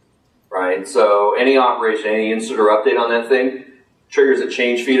feed, right? So any operation, any insert or update on that thing triggers a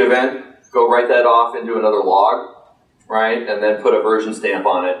change feed event. Go write that off into another log, right? And then put a version stamp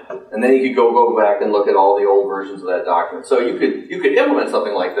on it. And then you could go back and look at all the old versions of that document. So you could implement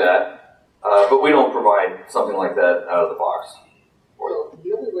something like that, but we don't provide something like that out of the box. Well,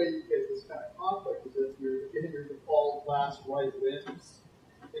 the only way you get this kind of conflict is if you're getting your default last write wins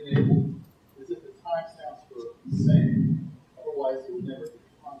enabled, is if the timestamps were the same. Otherwise, it would never be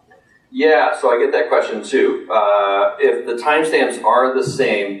a conflict. Yeah, so I get that question too. If the timestamps are the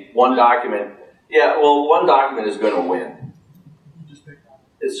same, one document, one document is going to win. You just pick one.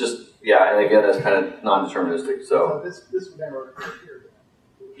 It's just Yeah, and again, that's kind of non-deterministic. So this would never occur here. Then.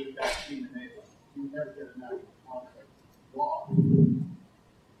 It would be back to being enabled. You would never get an actual conflict log.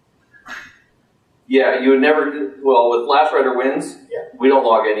 Yeah, you would never. Well, with last writer wins, we don't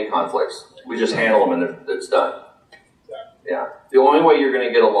log any conflicts. We just handle them and it's done. Yeah. The only way you're going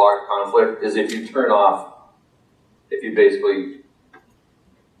to get a log conflict is if you turn off. If you basically.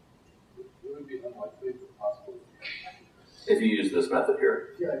 It would be unlikely but possible. If you use this method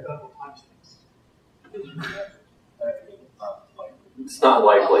here. Yeah, double timestamps. It's not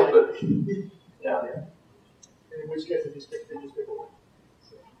likely, but yeah. In which case, they just pick a one.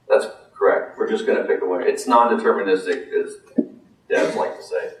 So. That's correct. We're just going to pick a winner. It's non-deterministic, as devs like to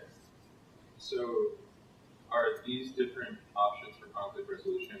say. So, are these different options for conflict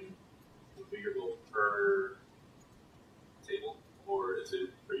resolution configurable per table, or is it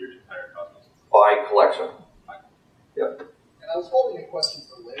for your entire Cosmos? By collection. Yep. And I was holding a question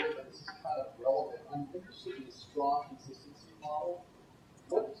for later, but this is kind of relevant. I'm interested in the strong consistency model.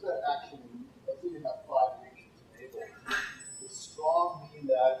 What does that actually mean? Let's say you have 5 regions enabled. Does strong mean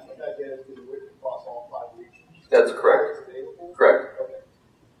that what I get is going to work across all 5 regions? That's correct. Correct. Okay.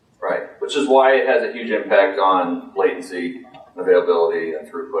 Right. Which is why it has a huge impact on latency, availability, and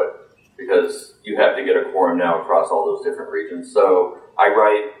throughput, because you have to get a quorum now across all those different regions. So I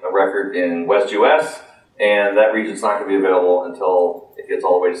write a record in West US, and that region's not going to be available until it gets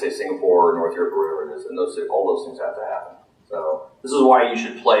all the way to, say, Singapore or North Europe or wherever it is, and all those things have to happen. So this is why you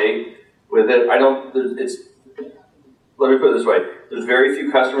should play with it. Let me put it this way. There's very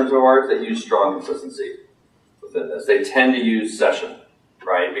few customers of ours that use strong consistency within this. They tend to use session,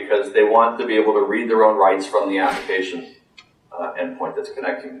 right? Because they want to be able to read their own writes from the application endpoint that's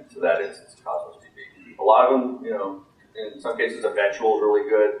connecting to that instance of Cosmos DB. A lot of them, in some cases, eventual is really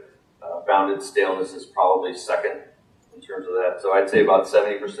good. Bounded staleness is probably second in terms of that. So I'd say about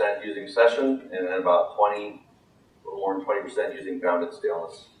 70% using session, and then about 20, a little more than 20% using bounded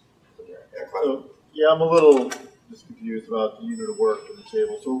staleness. So, yeah, I'm a little just confused about the unit of work in the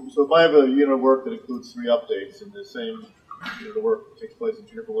table. So if I have a unit of work that includes 3 updates, and the same unit of work takes place in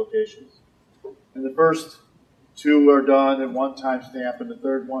 2 different locations, and the first 2 are done at 1 timestamp, and the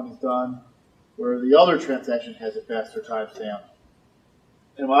third one is done where the other transaction has a faster timestamp,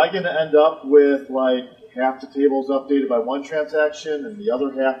 am I going to end up with like half the tables updated by 1 transaction and the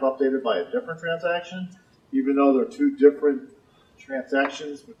other half updated by a different transaction, even though they're 2 different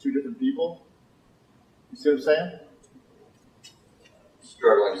transactions with 2 different people? You see what I'm saying?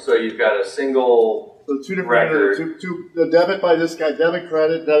 Struggling. So you've got a single So 2 different record. The debit by this guy, debit,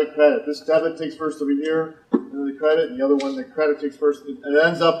 credit, debit, credit. This debit takes first over here, and then the credit, and the other one, the credit takes first. And it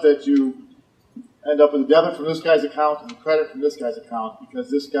ends up that you end up with a debit from this guy's account and a credit from this guy's account because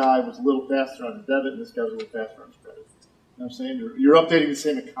this guy was a little faster on his debit and this guy was a little faster on his credit. You know what I'm saying? You're updating the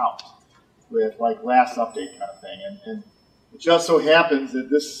same account with like last update kind of thing. And it just so happens that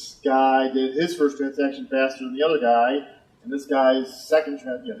this guy did his first transaction faster than the other guy, and this guy's second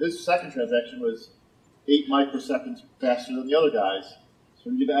transaction was 8 microseconds faster than the other guy's. So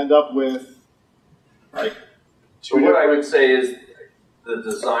you're going to end up with like So what I would say is the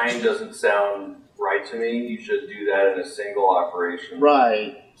design doesn't sound right to me. You should do that in a single operation.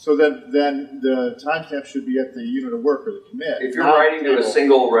 Right. So then the timestamp should be at the unit of work or the commit. If you're writing to a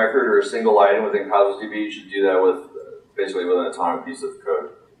single record or a single item within Cosmos DB, you should do that with basically with an atomic piece of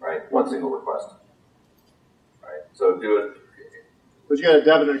code, right? 1 single request. Right. So do it. But you got a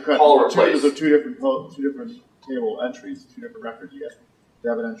debit and a credit. Call replace. Those are two different table entries, 2 different records. You got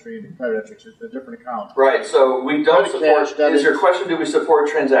debit entry and credit entry, so it's a different account. Right. So we don't support. Cash, is your question? Do we support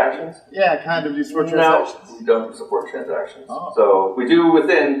transactions? Yeah, kind of. You support transactions. No, we don't support transactions. Oh. So we do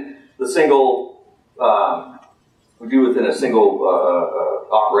within the single. We do within a single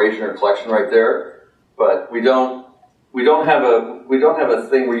operation or collection right there, but we don't have a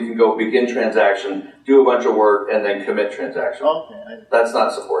thing where you can go begin transaction, do a bunch of work, and then commit transaction. Okay. That's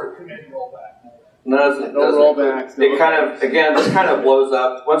not supported. Commit rollback. No, No rollbacks. It kind of this kind of blows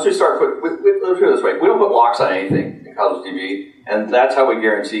up once we start put. Let's put it this way: we don't put locks on anything in Cosmos DB, and that's how we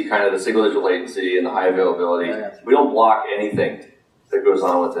guarantee kind of the single-digit latency and the high availability. Yeah. We don't block anything that goes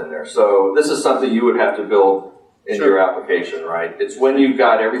on within there. So this is something you would have to build into your application, right? It's when you've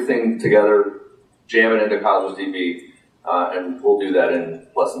got everything together, jam it into Cosmos DB, and we'll do that in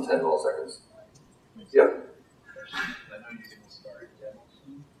less than 10 milliseconds. Yep.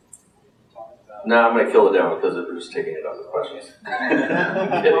 No, I'm going to kill the demo because we're just taking it up with questions.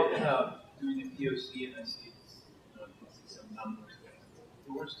 Doing a POC and I see some numbers.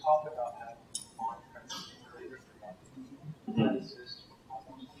 There was talk about having on-premise emulator for that.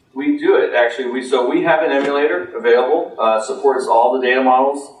 We do it actually. We have an emulator available. Supports all the data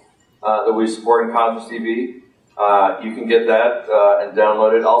models that we support in Cosmos DB. You can get that and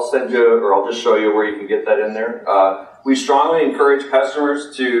download it. I'll send you, or I'll just show you where you can get that in there. We strongly encourage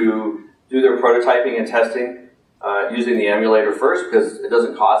customers to do their prototyping and testing using the emulator first, because it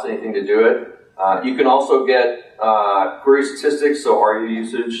doesn't cost anything to do it. You can also get query statistics, so RU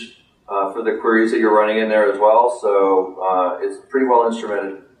usage for the queries that you're running in there as well. So it's pretty well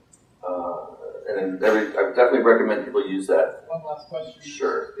instrumented. And I would definitely recommend people use that. One last question.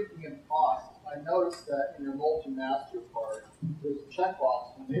 Sure. Speaking of cost, I noticed that in your multi-master part, there's a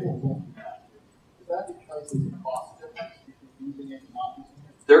checkbox to enable multi-master. Is that because there's a cost difference between using it and not using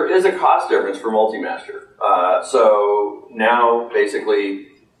it? There is a cost difference for multi-master. So now, basically,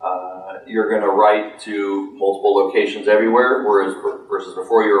 you're going to write to multiple locations everywhere, whereas versus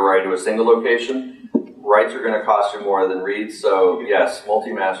before you were writing to a single location. Writes are going to cost you more than reads, so yes,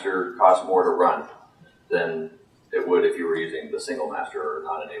 multi-master costs more to run than it would if you were using the single master or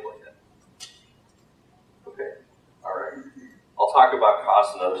not enabling it. Okay, all right. I'll talk about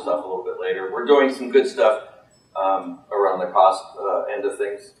costs and other stuff a little bit later. We're doing some good stuff around the cost end of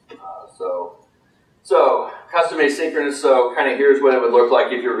things. So custom asynchronous, so kind of here's what it would look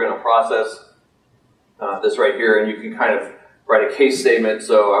like if you were going to process this right here, and you can kind of write a case statement.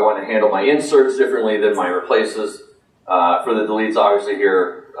 So I want to handle my inserts differently than my replaces. For the deletes, obviously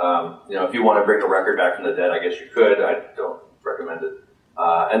here, you know, if you want to bring a record back from the dead, I guess you could. I don't recommend it.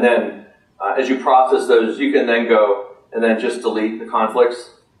 And then as you process those, you can then go and then just delete the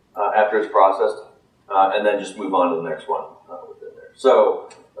conflicts after it's processed, and then just move on to the next one within there. So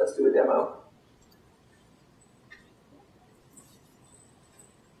let's do a demo.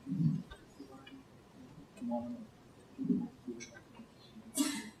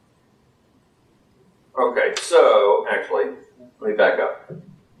 Okay, so actually, let me back up.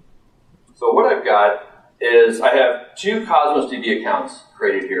 So what I've got is I have two Cosmos DB accounts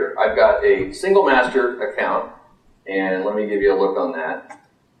created here. I've got a single master account, and let me give you a look on that.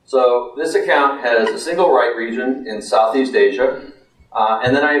 So this account has a single write region in Southeast Asia,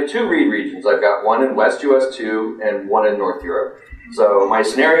 and then I have two read regions. I've got one in West US 2 and one in North Europe. So my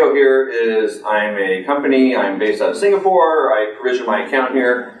scenario here is I'm a company, I'm based out of Singapore, I provision my account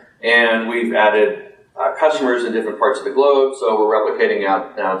here, and we've added customers in different parts of the globe, so we're replicating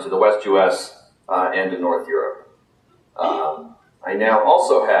out now to the West US and to North Europe. I now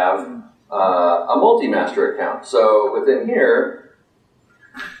also have a multi-master account. So within here,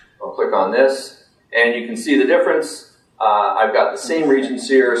 I'll click on this, and you can see the difference. I've got the same regions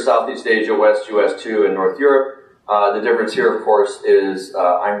here, Southeast Asia, West US 2, and North Europe. The difference here, of course, is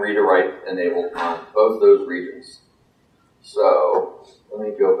I'm read-to-write enabled on both those regions. So let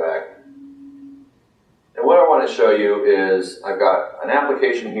me go back. And what I want to show you is I've got an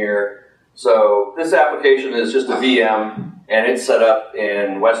application here. So this application is just a VM, and it's set up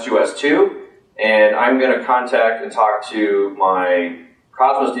in West US 2. And I'm going to contact and talk to my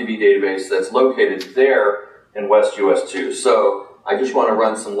Cosmos DB database that's located there in West US 2. So I just want to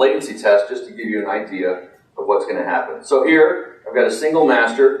run some latency tests just to give you an idea of what's going to happen. So here, I've got a single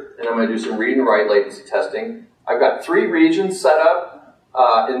master, and I'm going to do some read and write latency testing. I've got three regions set up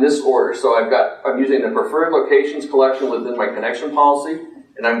in this order. So I'm using the preferred locations collection within my connection policy,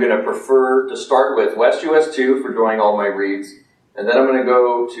 and I'm going to prefer to start with West US 2 for doing all my reads, and then I'm going to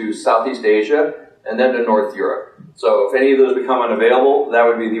go to Southeast Asia, and then to North Europe. So if any of those become unavailable, that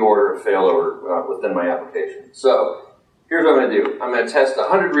would be the order of failover within my application. So here's what I'm going to do. I'm going to test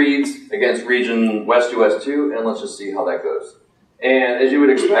 100 reads against region West US 2, and let's just see how that goes. And as you would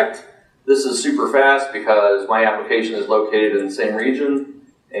expect, this is super fast because my application is located in the same region,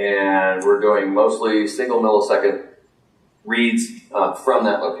 and we're doing mostly single millisecond reads from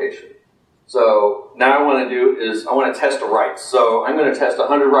that location. So now what I want to do is I want to test a write. So I'm going to test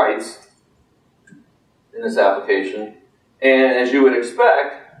 100 writes in this application, and as you would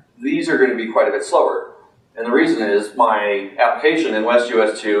expect, these are going to be quite a bit slower. And the reason is my application in West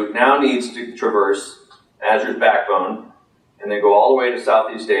US 2 now needs to traverse Azure's backbone and then go all the way to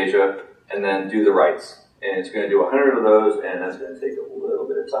Southeast Asia and then do the writes. And it's going to do 100 of those, and that's going to take a little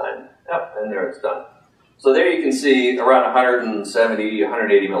bit of time. Yep, and there it's done. So there you can see around 170,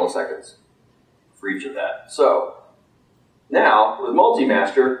 180 milliseconds for each of that. So now with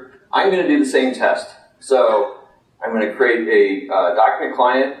multi-master, I'm going to do the same test. So I'm going to create a document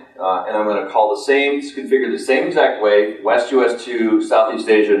client, and I'm going to call the same, configure the same exact way, West US 2, Southeast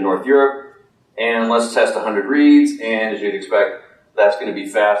Asia, and North Europe, and let's test 100 reads, and as you'd expect, that's going to be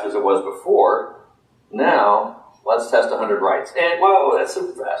fast as it was before. Now, let's test 100 writes. And whoa, that's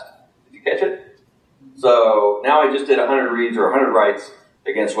super fast. Did you catch it? So now I just did 100 reads or 100 writes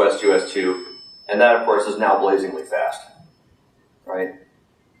against West US 2, and that, of course, is now blazingly fast, right?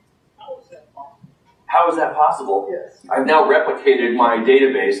 How is that possible? Yes. I've now replicated my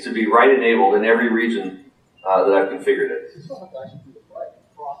database to be write-enabled in every region that I've configured it. You still have to actually do the write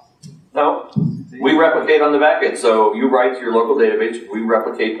process. No, we replicate on the back end. So you write to your local database, we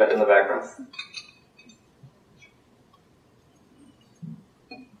replicate that in the background.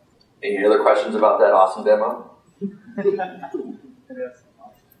 Any other questions about that awesome demo?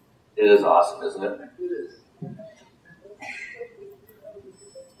 It is awesome, isn't it? It is.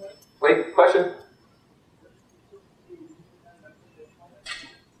 Wait, question?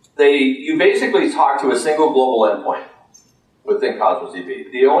 You basically talk to a single global endpoint within Cosmos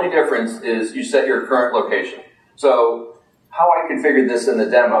DB. The only difference is you set your current location. So how I configured this in the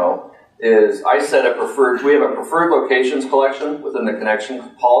demo is I set a preferred, we have a preferred locations collection within the connection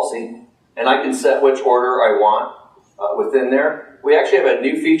policy, and I can set which order I want within there. We actually have a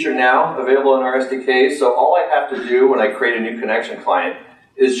new feature now available in our SDK, so all I have to do when I create a new connection client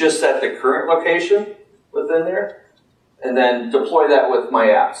is just set the current location within there, and then deploy that with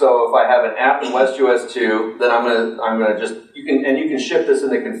my app. So if I have an app in WestUS 2, then I'm gonna just, you can ship this in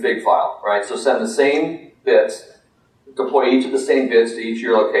the config file, right? So send the same bits, deploy each of the same bits to each of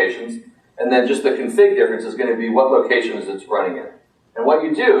your locations, and then just the config difference is gonna be what locations it's running in. And what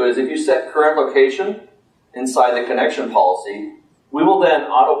you do is if you set current location inside the connection policy, we will then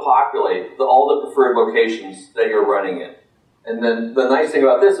auto-populate all the preferred locations that you're running in. And then the nice thing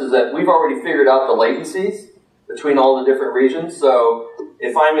about this is that we've already figured out the latencies between all the different regions. So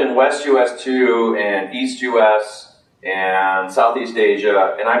if I'm in West US 2 and East US and Southeast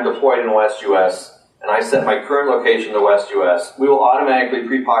Asia, and I'm deployed in West US, and I set my current location to West US, we will automatically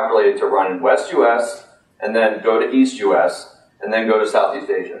pre-populate it to run in West US, and then go to East US, and then go to Southeast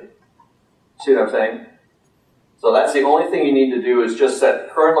Asia. See what I'm saying? So that's the only thing you need to do is just set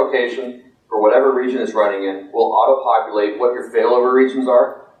current location for whatever region it's running in. We'll auto-populate what your failover regions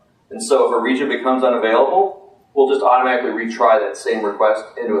are. And so if a region becomes unavailable, we'll just automatically retry that same request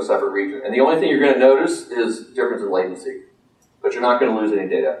into a separate region. And the only thing you're going to notice is difference in latency. But you're not going to lose any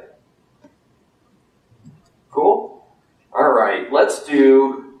data. Cool? All right, let's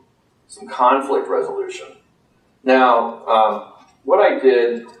do some conflict resolution. Now, what I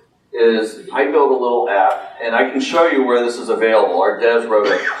did is I built a little app, and I can show you where this is available. Our devs wrote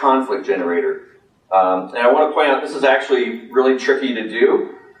a conflict generator. And I want to point out this is actually really tricky to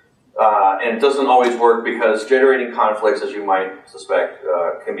do, and it doesn't always work because generating conflicts, as you might suspect,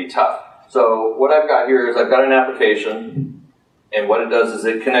 can be tough. So what I've got here is I've got an application, and what it does is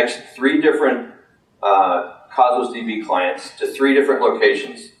it connects 3 different Cosmos DB clients to 3 different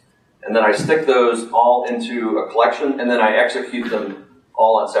locations. And then I stick those all into a collection, and then I execute them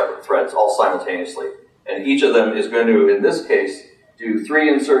all on separate threads, all simultaneously. And each of them is going to, in this case, do 3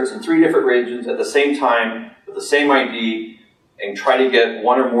 inserts in 3 different regions at the same time with the same ID and try to get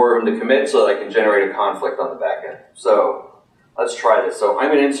 1 or more of them to commit so that I can generate a conflict on the back end. So let's try this. So I'm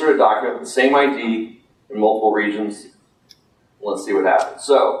going to insert a document with the same ID in multiple regions. Let's see what happens.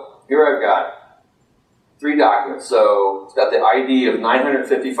 So here I've got 3 documents. So it's got the ID of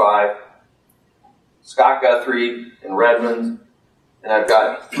 955, Scott Guthrie in Redmond, and I've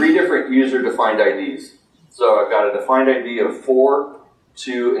got 3 different user-defined IDs. So I've got a defined ID of 4,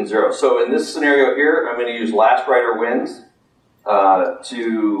 2, and 0. So in this scenario here, I'm going to use last writer wins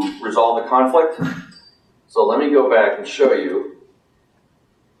to resolve the conflict. So let me go back and show you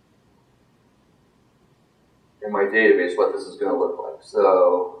in my database what this is going to look like.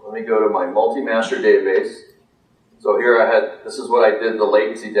 So let me go to my multi-master database. So here I had, this is what I did the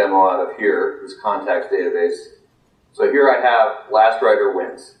latency demo out of here, this contacts database. So here I have last writer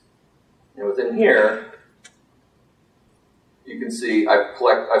wins. And within here, you can see I've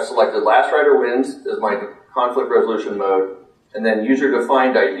selected last writer wins as my conflict resolution mode, and then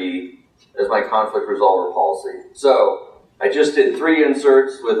user-defined ID as my conflict resolver policy. So I just did 3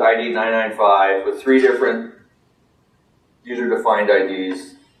 inserts with ID 995 with 3 different user-defined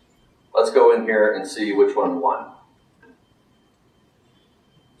IDs. Let's go in here and see which one won.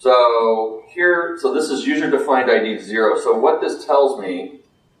 So here, so this is user-defined ID 0. So what this tells me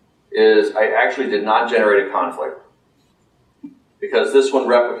is I actually did not generate a conflict because this one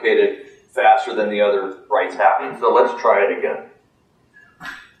replicated faster than the other writes happening. So let's try it again.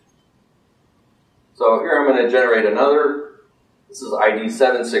 So here I'm going to generate another. This is ID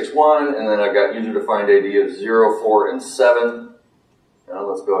 761, and then I've got user-defined ID of 0, 4, and 7. Now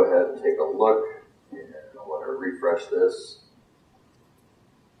let's go ahead and take a look. And I want to refresh this.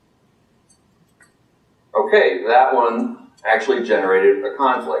 Okay, that one actually generated a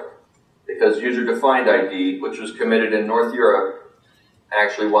conflict because user-defined ID, which was committed in North Europe,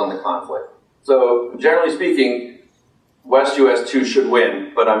 actually won the conflict. So generally speaking, West US 2 should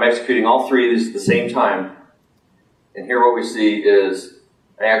win, but I'm executing all three of these at the same time. And here what we see is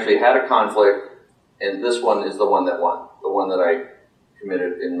I actually had a conflict, and this one is the one that won, the one that I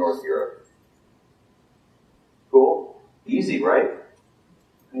committed in North Europe. Cool? Easy, right?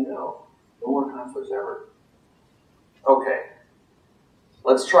 I know. No more conflicts ever. Okay.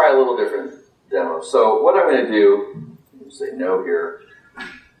 Let's try a little different demo. So what I'm going to do, say no here.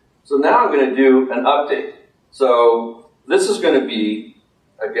 So now I'm going to do an update. So this is going to be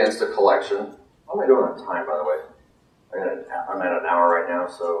against a collection. What am I doing on time, by the way? I'm at an hour right now,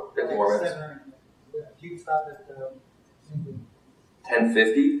 so 50 more minutes. 10:50?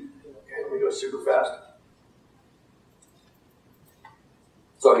 Okay, let me go super fast.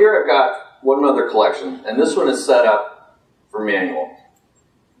 So here I've got one other collection, and this one is set up for manual.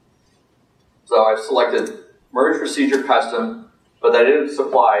 So I've selected merge procedure custom, but I didn't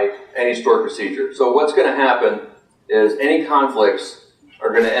supply any stored procedure. So what's going to happen is any conflicts are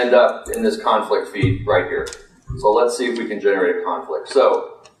going to end up in this conflict feed right here. So let's see if we can generate a conflict.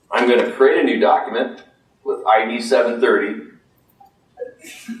 So I'm going to create a new document with ID 730,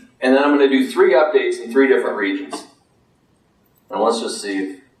 and then I'm going to do 3 updates in 3 different regions. And let's just see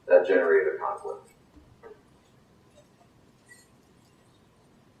if that generated a conflict.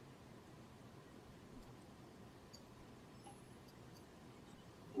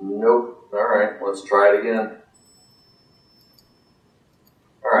 Nope. All right, let's try it again.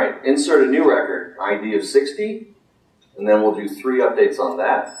 All right, insert a new record, ID of 60, and then we'll do 3 updates on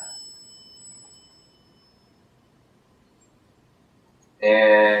that.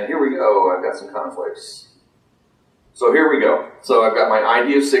 And here we go, I've got some conflicts. So here we go. So I've got my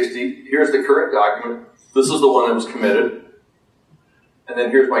ID of 60, here's the current document, this is the one that was committed, and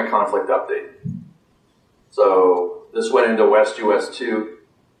then here's my conflict update. So this went into West US 2,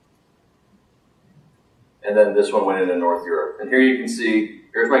 and then this one went into North Europe. And here you can see,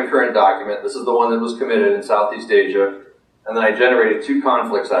 here's my current document. This is the one that was committed in Southeast Asia. And then I generated 2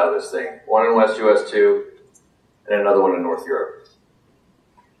 conflicts out of this thing. One in West US 2, and another one in North Europe.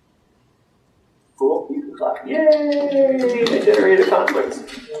 Cool? You can clap. Yay! I generated conflicts.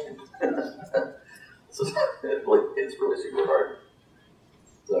 It's really super hard.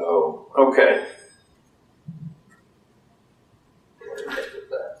 So, okay.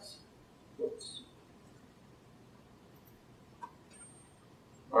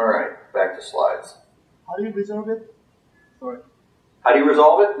 All right, back to slides. How do you resolve it? Sorry. How do you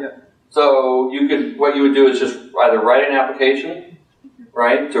resolve it? Yeah. So what you would do is just either write an application,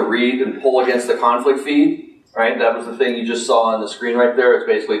 right, to read and pull against the conflict feed, right? That was the thing you just saw on the screen right there. It's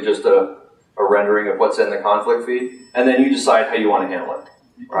basically just a rendering of what's in the conflict feed, and then you decide how you want to handle it.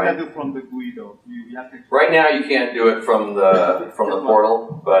 Right? You can't do it from the GUI though. You have to. Right now, you can't do it from the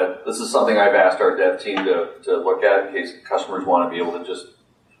portal, but this is something I've asked our dev team to look at in case customers want to be able to just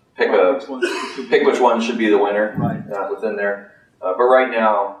pick which one should be the winner within there. But right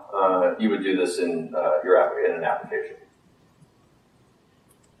now, you would do this in an application.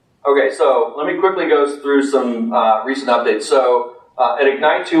 Okay, so let me quickly go through some recent updates. So at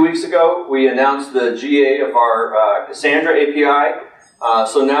Ignite 2 weeks ago, we announced the GA of our Cassandra API.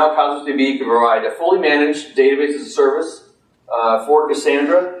 So now Cosmos DB can provide a fully managed database as a service for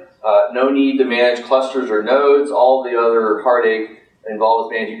Cassandra. No need to manage clusters or nodes. All the other heartache involved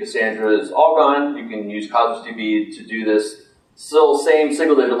with managing Cassandra is all gone. You can use Cosmos DB to do this. Still same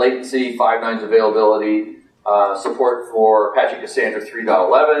single-digit latency, 5 nines availability, support for Apache Cassandra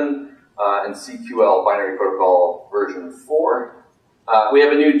 3.11, and CQL binary protocol version 4. We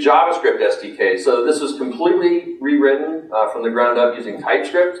have a new JavaScript SDK. So this was completely rewritten from the ground up using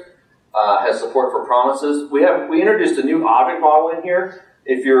TypeScript. Has support for promises. We introduced a new object model in here.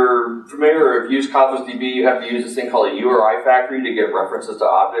 If you're familiar or have used Cosmos DB, you have to use this thing called a URI factory to get references to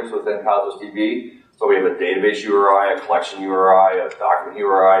objects within Cosmos DB. So we have a database URI, a collection URI, a document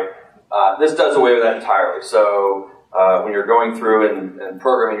URI. This does away with that entirely. So when you're going through and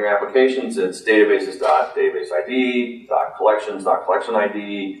programming your applications, it's databases.database ID, .collections.collection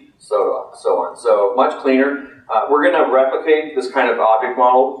ID, so on. So much cleaner. We're going to replicate this kind of object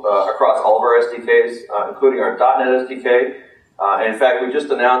model across all of our SDKs, including our .NET SDK. And in fact, we just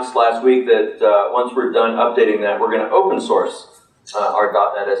announced last week that once we're done updating that, we're going to open source our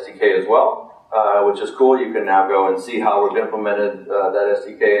 .NET SDK as well, which is cool. You can now go and see how we've implemented that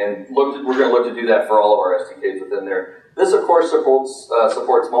SDK, and we're going to look to do that for all of our SDKs within there. This, of course,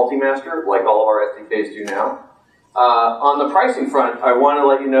 supports multi-master, like all of our SDKs do now. On the pricing front, I want to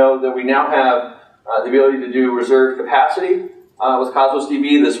let you know that we now have the ability to do reserved capacity with Cosmos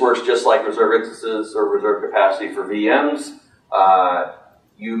DB. This works just like reserved instances or reserved capacity for VMs.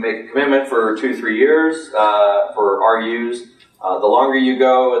 you make a commitment for 2-3 years for RUs. The longer you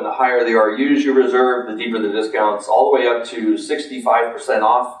go and the higher the RUs you reserve, the deeper the discounts, all the way up to 65%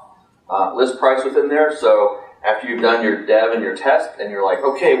 off list price within there. So after you've done your dev and your test and you're like,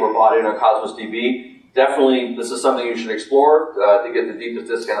 okay, we're bought in on Cosmos DB, definitely this is something you should explore to get the deepest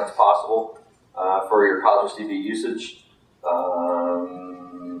discounts possible for your Cosmos DB usage.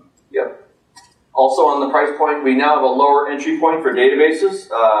 Yep. Also on the price point, we now have a lower entry point for databases.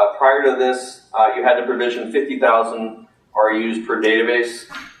 Prior to this, you had to provision 50,000 RUs per database.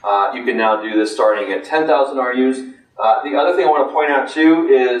 You can now do this starting at 10,000 RUs. The other thing I want to point out too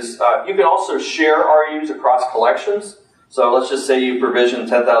is you can also share RUs across collections. So let's just say you provision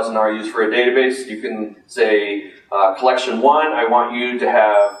 10,000 RUs for a database. You can say collection 1, I want you to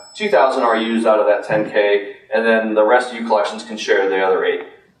have 2,000 RUs out of that 10K, and then the rest of you collections can share the other 8.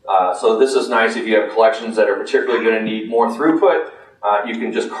 So this is nice if you have collections that are particularly going to need more throughput. You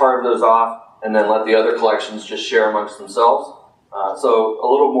can just carve those off and then let the other collections just share amongst themselves. So a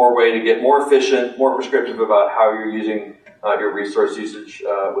little more way to get more efficient, more prescriptive about how you're using your resource usage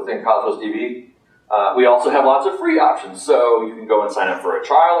within Cosmos DB. We also have lots of free options. So you can go and sign up for a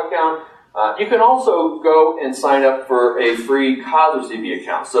trial account. You can also go and sign up for a free Cosmos DB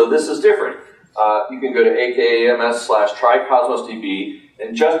account. So this is different. You can go to akams/try-cosmos-db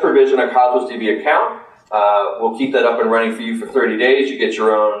and just provision a Cosmos DB account. We'll keep that up and running for you for 30 days. You get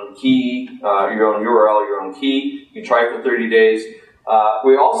your own key, your own URL, your own key. You can try it for 30 days.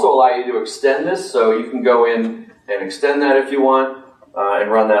 We also allow you to extend this, so you can go in and extend that if you want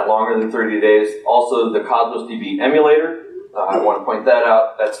and run that longer than 30 days. Also, the Cosmos DB emulator, I want to point that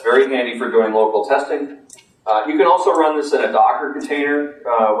out. That's very handy for doing local testing. You can also run this in a Docker container,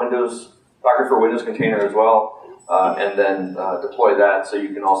 Docker for Windows container as well. And then deploy that, so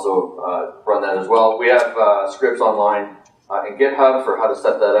you can also run that as well. We have scripts online in GitHub for how to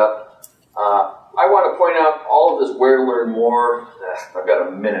set that up. I want to point out all of this where to learn more. I've got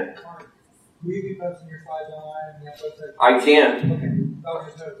a minute. Will you be posting your slides online and the website? I can.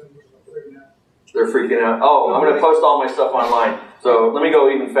 They're freaking out. Oh, I'm going to post all my stuff online. So let me go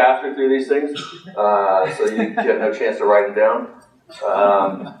even faster through these things, so you have no chance to write them down.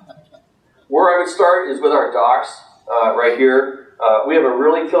 Where I would start is with our docs right here. We have a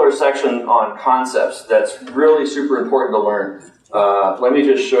really killer section on concepts that's really super important to learn. Let me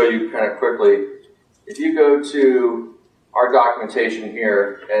just show you kind of quickly. If you go to our documentation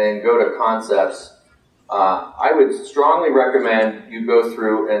here and then go to concepts, I would strongly recommend you go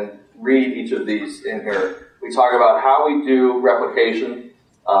through and read each of these in here. We talk about how we do replication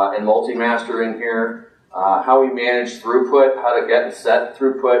and multi-master in here, how we manage throughput, how to get and set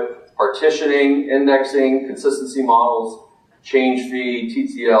throughput, partitioning, indexing, consistency models, change fee,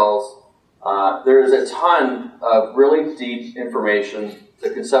 TTLs. There is a ton of really deep information to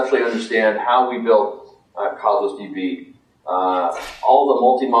conceptually understand how we built Cosmos DB. All the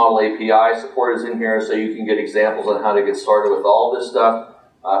multi-model API support is in here, so you can get examples on how to get started with all this stuff.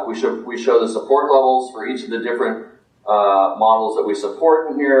 We show the support levels for each of the different models that we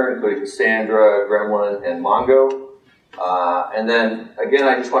support in here, including Cassandra, Gremlin, and Mongo. And then, again,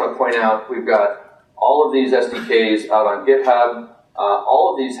 I just want to point out, we've got all of these SDKs out on GitHub.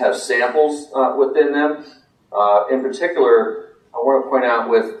 All of these have samples within them. In particular, I want to point out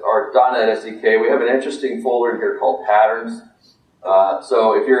with our .NET SDK, we have an interesting folder in here called Patterns.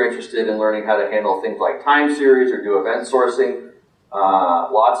 So if you're interested in learning how to handle things like time series or do event sourcing,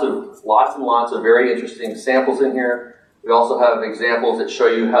 lots and lots of very interesting samples in here. We also have examples that show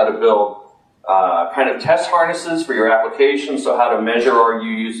you how to build kind of test harnesses for your application, so how to measure RU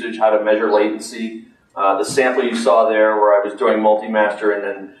usage, how to measure latency. The sample you saw there where I was doing multi-master and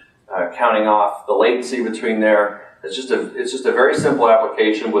then counting off the latency between there, it's just a very simple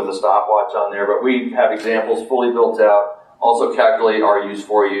application with a stopwatch on there, but we have examples fully built out, also calculate RUs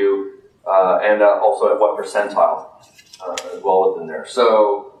for you, and also at what percentile as well within there.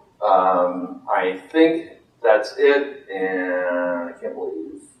 So I think that's it, and I can't believe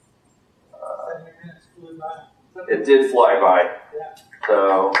it did fly by.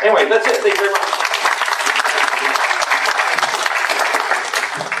 So anyway, that's it. Thank you very much.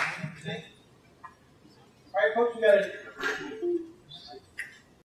 All right, folks, we got a